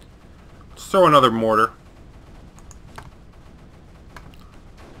 Let's throw another mortar.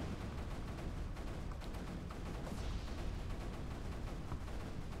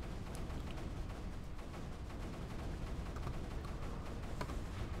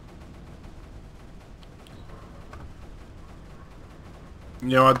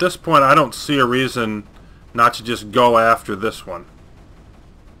 You know, at this point I don't see a reason not to just go after this one.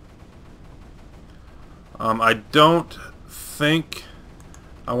 I don't think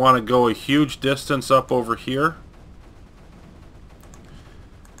I want to go a huge distance up over here.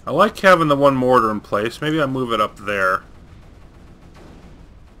 I like having the one mortar in place. Maybe I move it up there.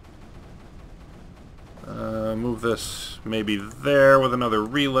 Move this maybe there with another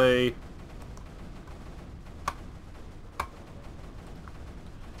relay.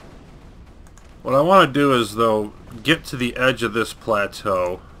 What I want to do is, though, get to the edge of this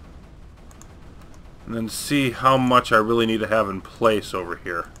plateau and then see how much I really need to have in place over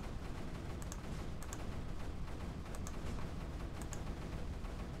here.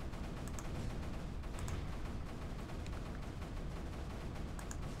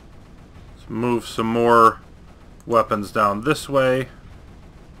 Let's move some more weapons down this way.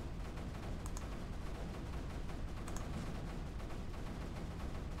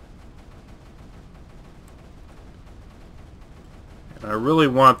 And I really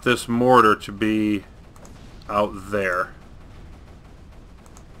want this mortar to be out there.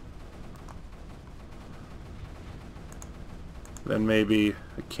 Then maybe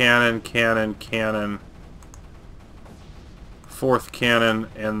a cannon, cannon, cannon, fourth cannon,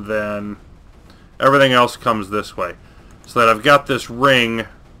 and then everything else comes this way. So that I've got this ring,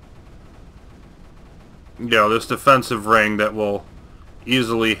 you know, this defensive ring that will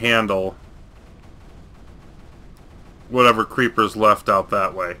easily handle whatever creepers left out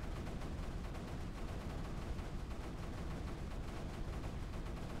that way.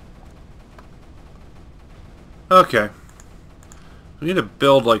 Okay. We need to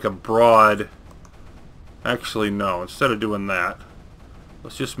build like a broad... Actually, no. Instead of doing that,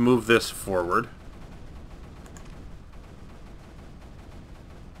 let's just move this forward.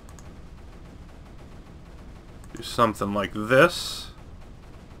 Do something like this.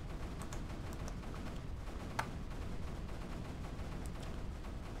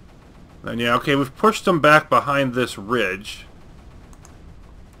 And yeah, okay, we've pushed them back behind this ridge.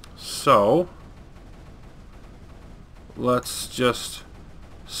 So, let's just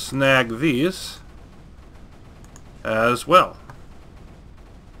snag these as well.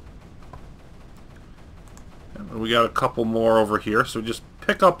 And we got a couple more over here, so just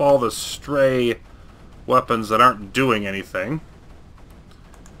pick up all the stray weapons that aren't doing anything.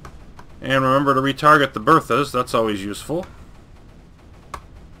 And remember to retarget the Berthas, that's always useful.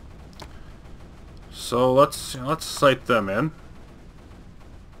 So let's sight them in.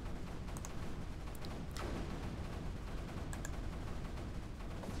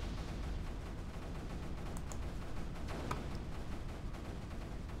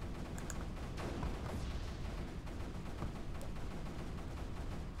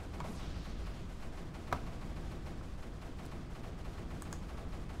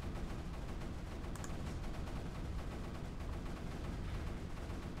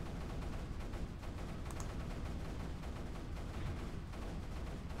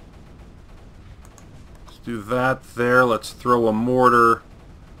 Do that there. Let's throw a mortar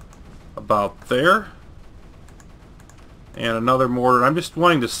about there. And another mortar. I'm just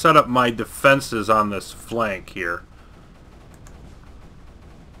wanting to set up my defenses on this flank here.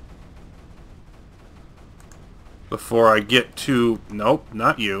 Before I get too... Nope,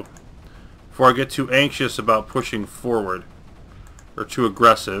 not you. Before I get too anxious about pushing forward. Or too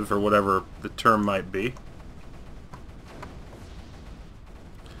aggressive, or whatever the term might be.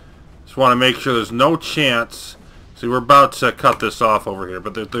 Just want to make sure there's no chance. See, we're about to cut this off over here,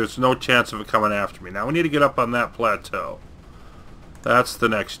 but there's no chance of it coming after me. Now we need to get up on that plateau. That's the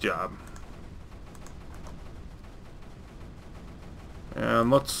next job. And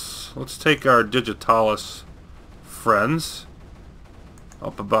let's take our Digitalis friends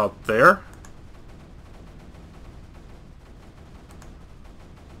up about there.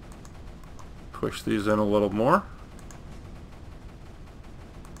 Push these in a little more.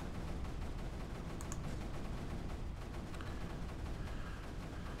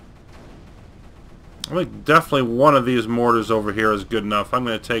 I think definitely one of these mortars over here is good enough. I'm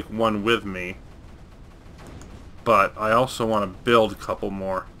going to take one with me. But I also want to build a couple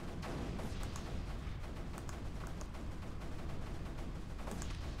more.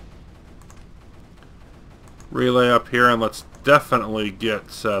 Relay up here, and let's definitely get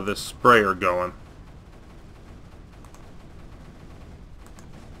this sprayer going.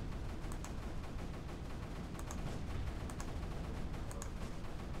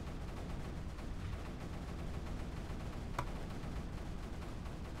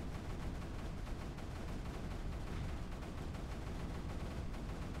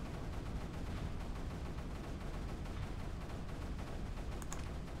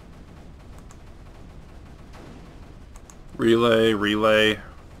 Relay, relay.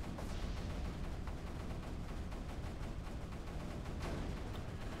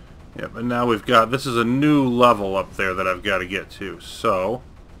 Yep, and now we've got, this is a new level up there that I've got to get to. So,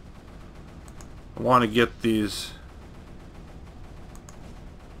 I want to get these.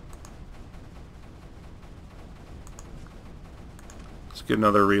 Let's get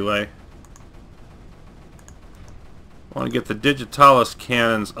another relay. I want to get the Digitalis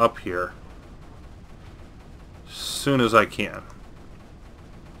cannons up here. soon as I can.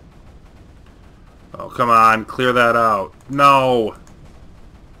 Oh, come on, clear that out. No!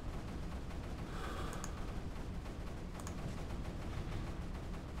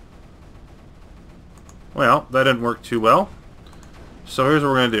 Well, that didn't work too well. So here's what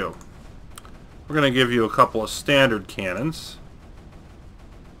we're going to do. We're going to give you a couple of standard cannons.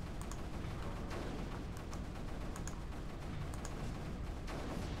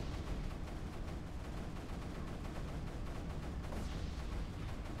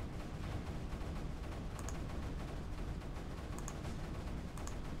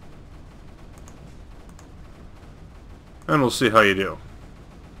 And we'll see how you do.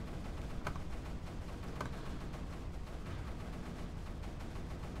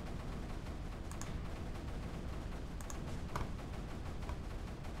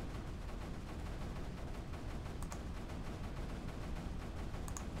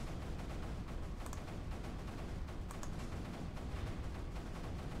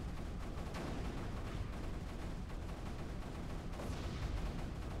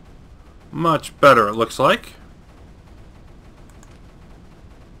 Much better, it looks like.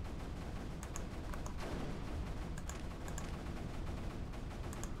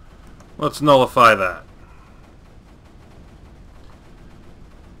 Let's nullify that.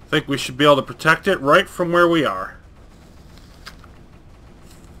 I think we should be able to protect it right from where we are.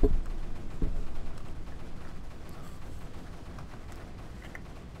 You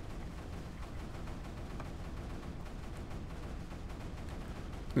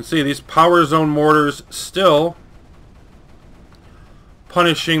can see these power zone mortars still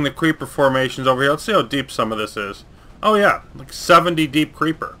punishing the creeper formations over here. Let's see how deep some of this is. Oh yeah, like 70 deep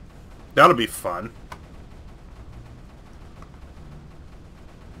creeper. That'll be fun.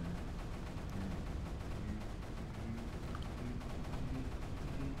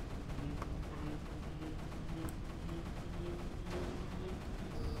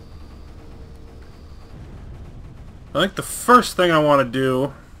 I think the first thing I want to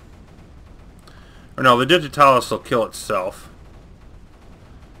do... Or no, the Digitalis will kill itself.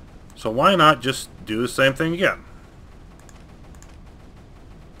 So why not just do the same thing again?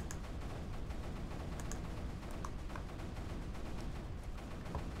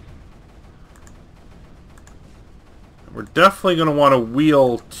 We're definitely going to want to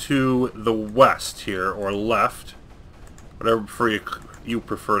wheel to the west here, or left. Whatever you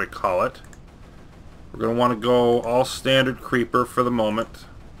prefer to call it. We're going to want to go all standard creeper for the moment.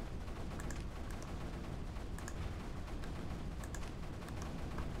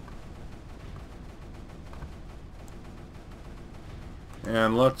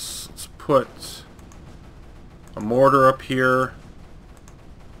 And let's put a mortar up here.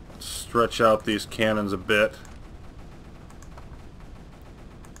 Let's stretch out these cannons a bit.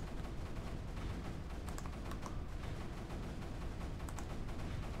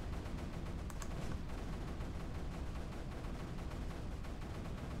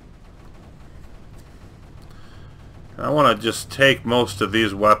 I want to just take most of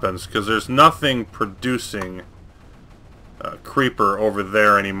these weapons because there's nothing producing creeper over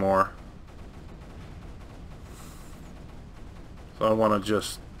there anymore. So I want to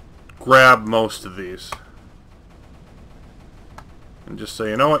just grab most of these and just say,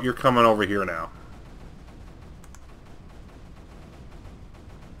 you know what, you're coming over here now.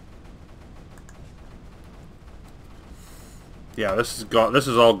 Yeah, this is gone. This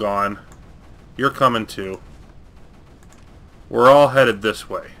is all gone. You're coming too. We're all headed this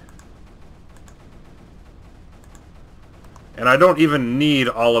way. And I don't even need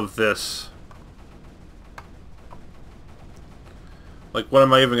all of this. Like, what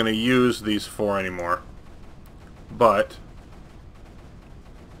am I even going to use these for anymore? But,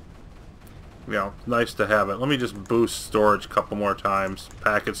 you know, nice to have it. Let me just boost storage a couple more times.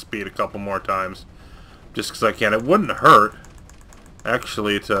 Packet speed a couple more times. Just because I can. It wouldn't hurt,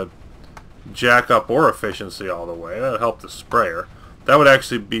 actually, to jack up ore efficiency all the way. That would help the sprayer. That would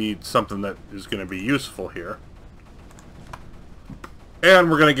actually be something that is going to be useful here.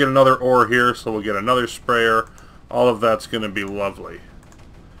 And we're going to get another ore here, so we'll get another sprayer. All of that's going to be lovely.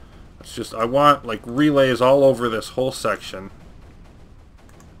 It's just, I want like relays all over this whole section.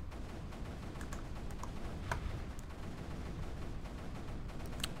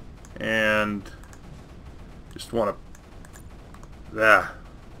 And just want to... Yeah.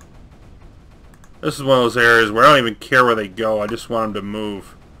 This is one of those areas where I don't even care where they go. I just want them to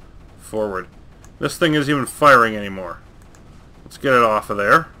move forward. This thing isn't even firing anymore. Let's get it off of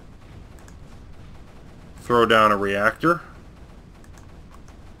there. Throw down a reactor.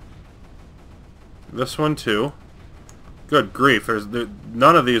 This one too. Good grief. There's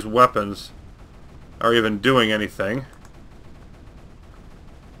none of these weapons are even doing anything.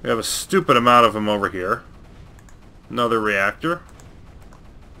 We have a stupid amount of them over here. Another reactor.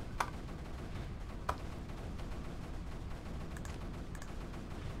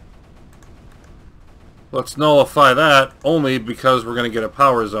 Let's nullify that only because we're going to get a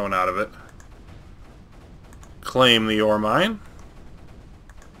power zone out of it. Claim the ore mine.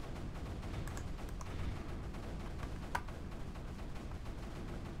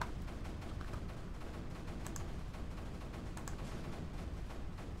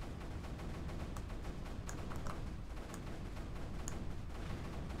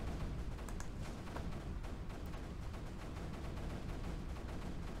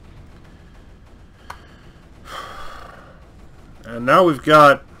 And now we've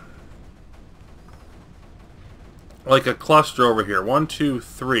got like a cluster over here. 1, 2,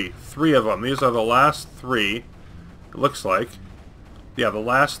 3. 3 of them. These are the last 3. It looks like. Yeah, the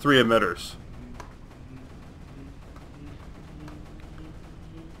last 3 emitters.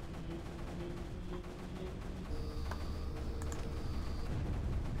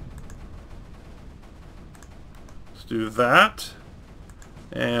 Let's do that.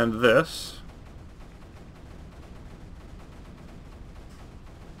 And this.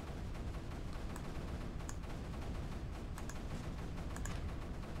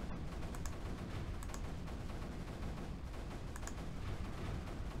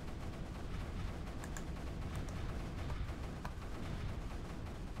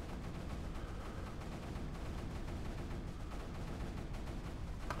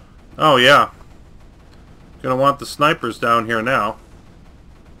 Oh yeah. Gonna want the snipers down here now.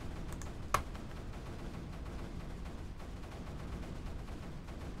 I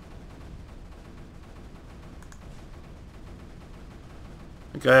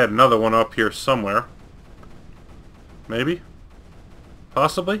think I had another one up here somewhere. Maybe?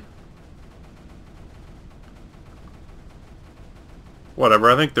 Possibly?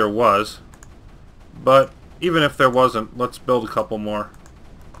 Whatever, I think there was. But even if there wasn't, let's build a couple more.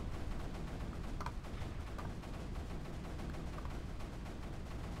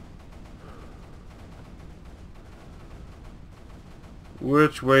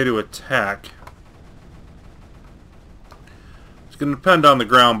 Which way to attack? It's going to depend on the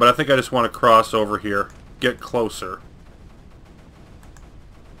ground, but I think I just want to cross over here, get closer,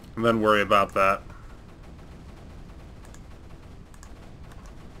 and then worry about that.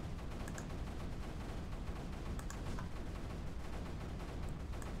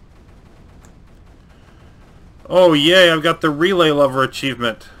 Oh yay, I've got the Relay Lover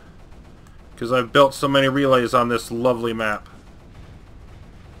achievement, because I've built so many relays on this lovely map.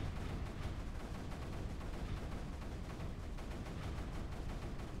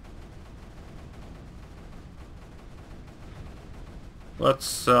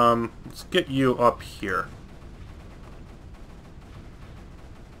 Let's get you up here.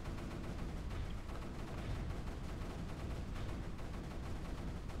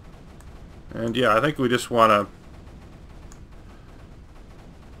 And yeah, I think we just want to...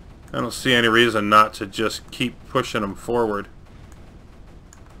 I don't see any reason not to just keep pushing them forward.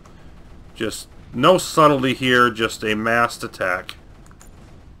 Just no subtlety here, just a massed attack.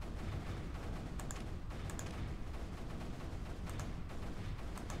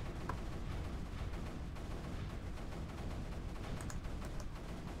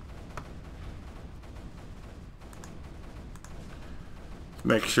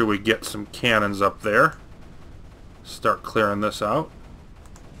 Make sure we get some cannons up there. Start clearing this out.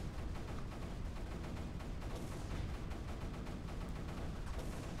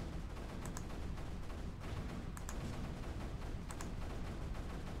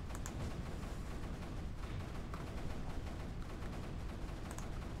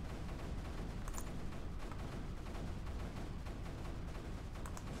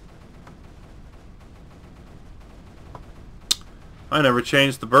 I never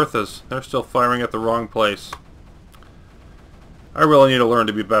changed the Berthas. They're still firing at the wrong place. I really need to learn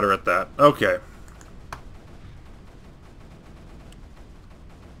to be better at that. Okay.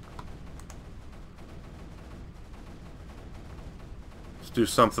 Let's do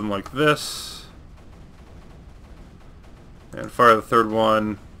something like this. And fire the third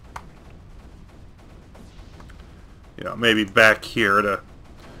one. You know, maybe back here to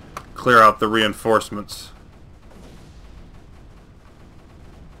clear out the reinforcements.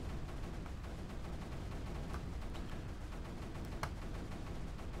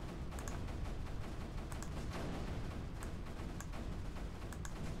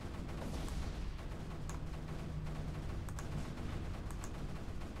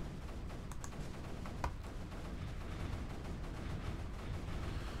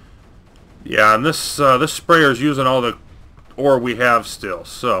 Yeah, and this sprayer is using all the ore we have still,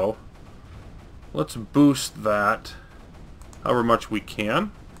 so let's boost that however much we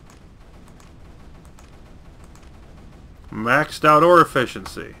can. Maxed out ore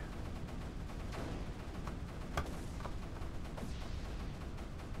efficiency.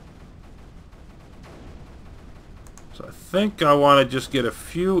 So I think I want to just get a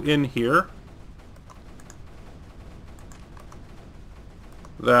few in here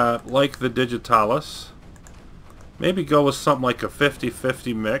that like the digitalis. Maybe go with something like a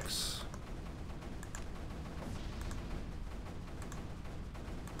 50-50 mix.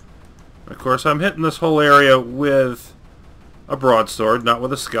 Of course, I'm hitting this whole area with a broadsword, not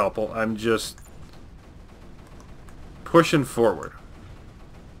with a scalpel. I'm just pushing forward.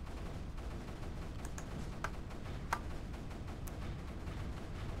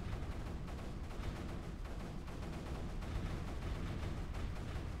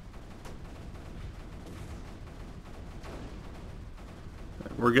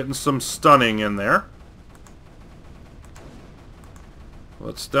 We're getting some stunning in there.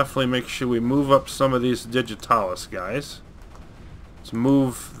 Let's definitely make sure we move up some of these digitalis guys. Let's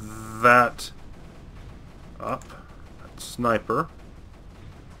move that up. That sniper.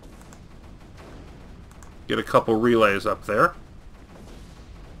 Get a couple relays up there.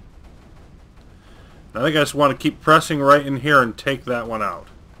 I think I just want to keep pressing right in here and take that one out.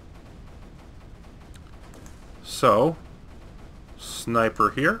 So,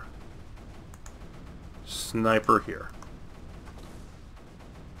 sniper here. Sniper here.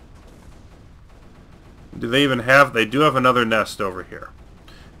 Do they even have... They do have another nest over here.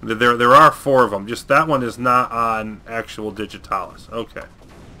 There are 4 of them. Just that one is not on actual digitalis. Okay.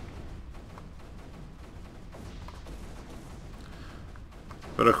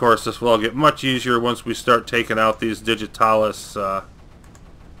 But of course, this will all get much easier once we start taking out these digitalis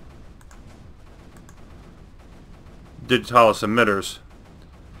emitters.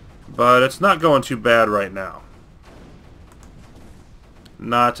 But it's not going too bad right now.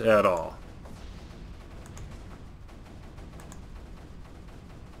 Not at all.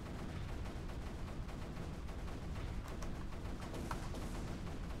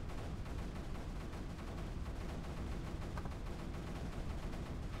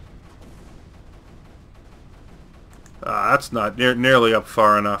 That's not nearly up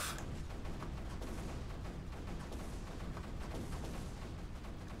far enough.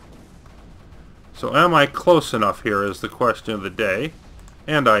 So am I close enough here is the question of the day.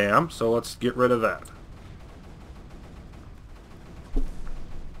 And I am, so let's get rid of that.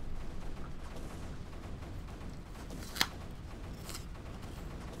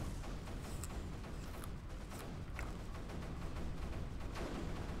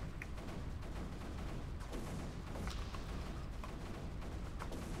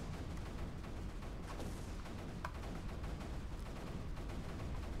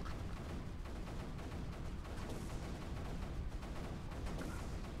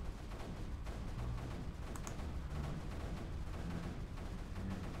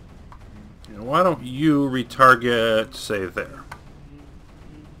 Why don't you retarget, say, there?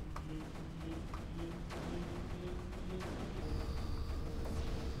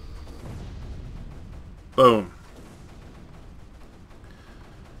 Boom.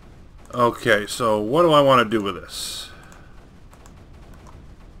 Okay, so what do I want to do with this?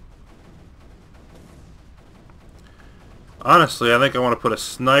 Honestly, I think I want to put a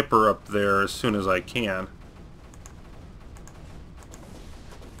sniper up there as soon as I can.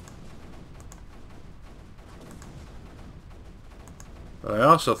 But I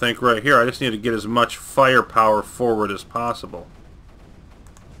also think right here I just need to get as much firepower forward as possible.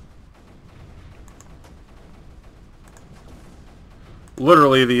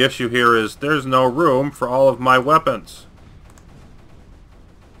 Literally, the issue here is there's no room for all of my weapons.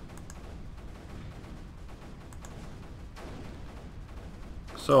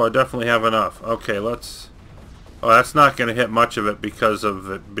 So I definitely have enough. Okay, let's... Oh, that's not going to hit much of it because of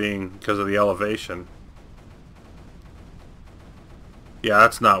the elevation. Yeah,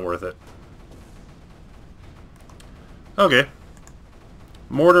 that's not worth it. Okay.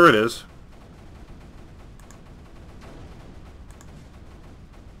 Mortar it is.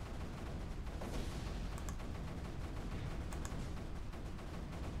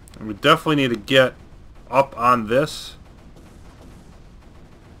 And we definitely need to get up on this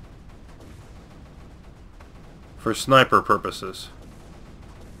for sniper purposes.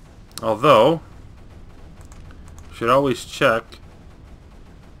 Although, should always check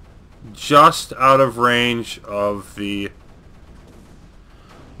just out of range of the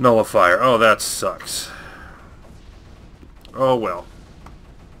nullifier. Oh, that sucks. Oh well.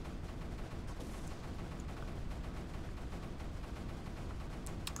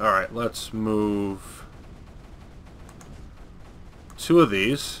 Alright, let's move 2 of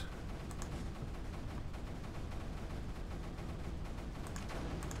these.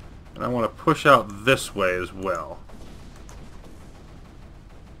 And I want to push out this way as well.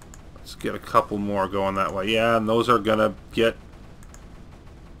 Let's get a couple more going that way. Yeah, and those are going to get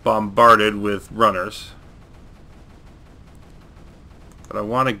bombarded with runners. But I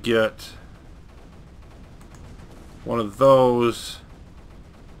want to get one of those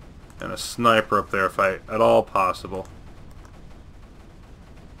and a sniper up there if at all possible.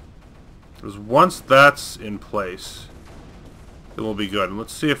 Because once that's in place, it will be good. And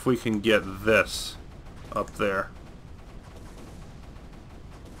let's see if we can get this up there.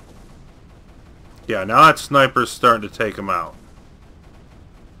 Yeah, now that sniper's starting to take them out.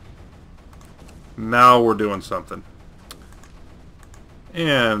 Now we're doing something.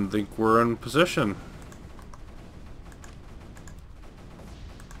 And I think we're in position.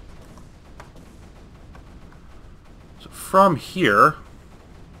 So from here,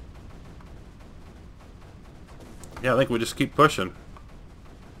 yeah, I think we just keep pushing.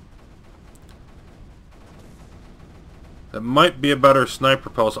 That might be a better sniper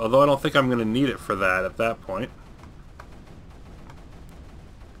pulse, although I don't think I'm going to need it for that at that point.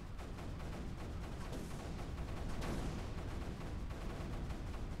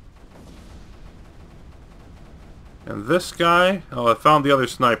 And this guy, oh, I found the other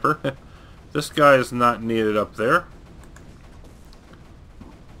sniper. This guy is not needed up there.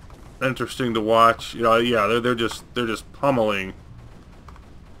 Interesting to watch. You know, yeah, they're just pummeling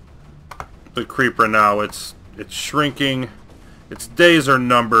the creeper now. It's shrinking. Its days are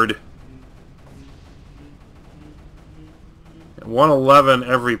numbered. 111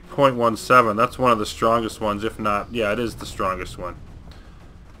 every 0.17. That's one of the strongest ones, if not, yeah, it is the strongest one.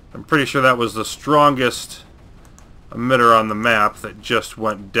 I'm pretty sure that was the strongest emitter on the map that just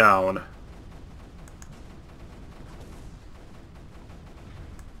went down.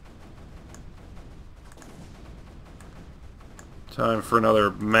 Time for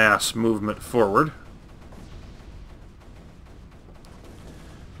another mass movement forward.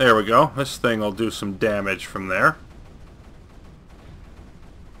 There we go. This thing will do some damage from there.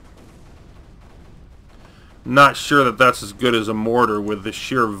 Not sure that that's as good as a mortar with the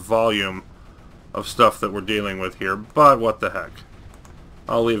sheer volume of stuff that we're dealing with here, but what the heck.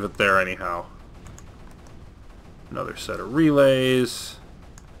 I'll leave it there anyhow. Another set of relays.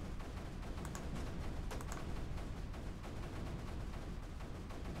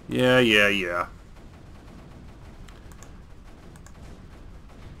 Yeah.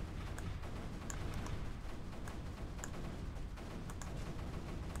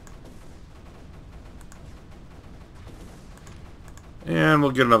 And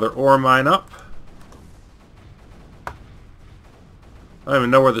we'll get another ore mine up. I don't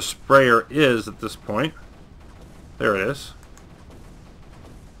even know where the sprayer is at this point. There it is.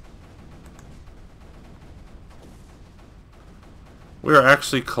 We are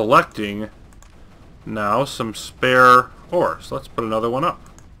actually collecting now some spare ore. So let's put another one up.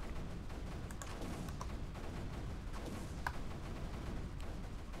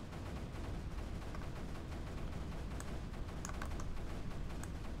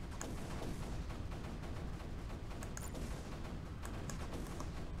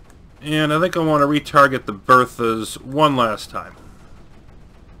 And I think I want to retarget the Berthas one last time.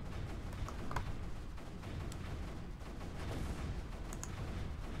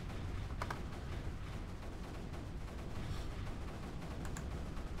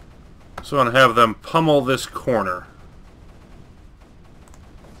 So I want to have them pummel this corner.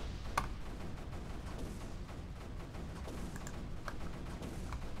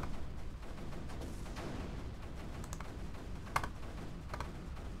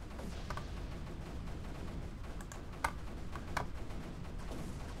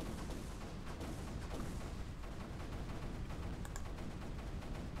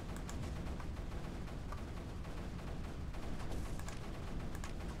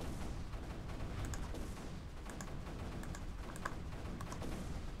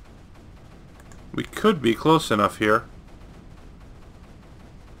 We could be close enough here.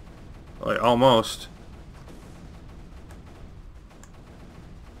 Like, almost.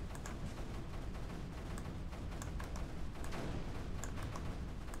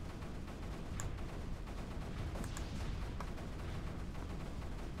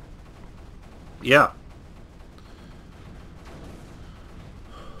 Yeah.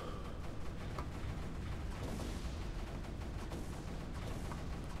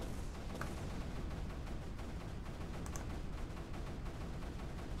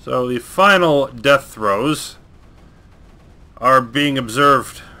 So the final death throes are being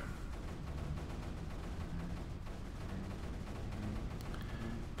observed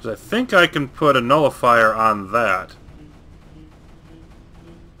Because I think I can put a nullifier on that.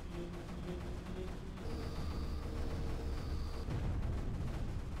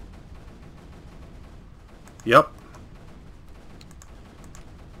 Yep.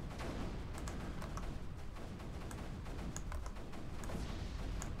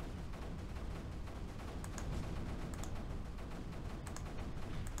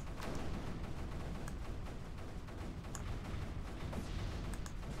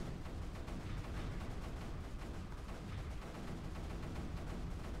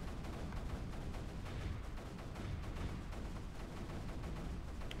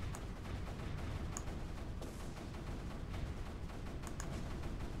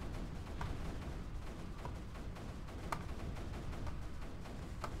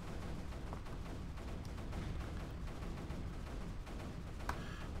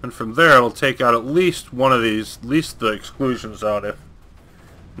 And from there, it'll take out at least one of these, at least the exclusion zone, if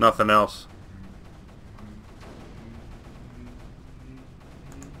nothing else.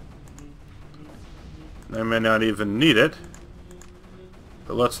 I may not even need it,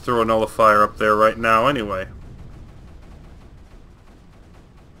 but let's throw a nullifier up there right now anyway.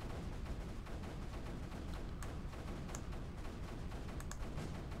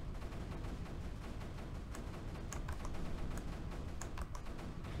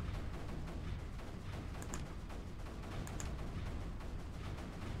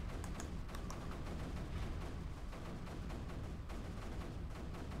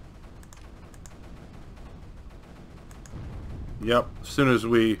 Yep, as soon as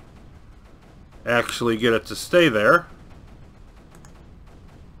we actually get it to stay there.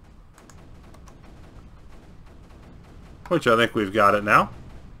 Which I think we've got it now.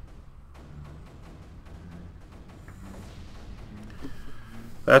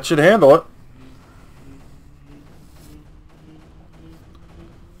 That should handle it.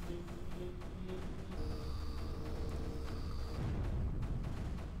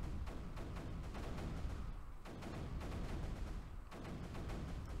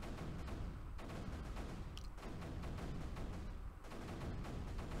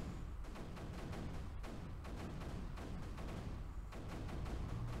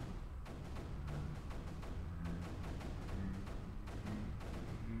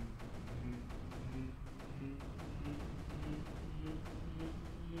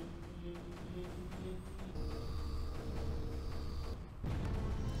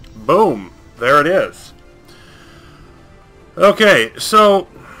 Boom! There it is. Okay, so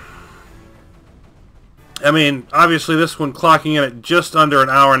I mean, obviously this one clocking in at just under an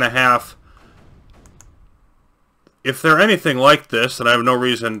hour and a half. If they're anything like this, and I have no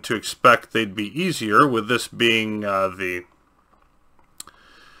reason to expect they'd be easier, with this being the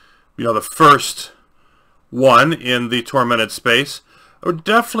first one in the Tormented Space, we're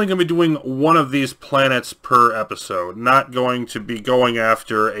definitely going to be doing one of these planets per episode. Not going to be going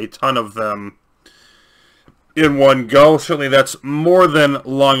after a ton of them in one go. Certainly that's more than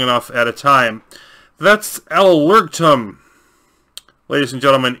long enough at a time. That's Alelurgtum, ladies and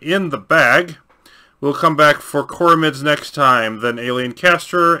gentlemen, in the bag. We'll come back for Coramids next time, then Alien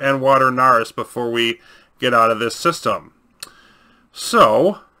Castor and Water Naris before we get out of this system.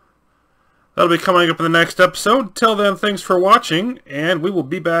 So that'll be coming up in the next episode. Till then, thanks for watching, and we will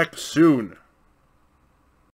be back soon.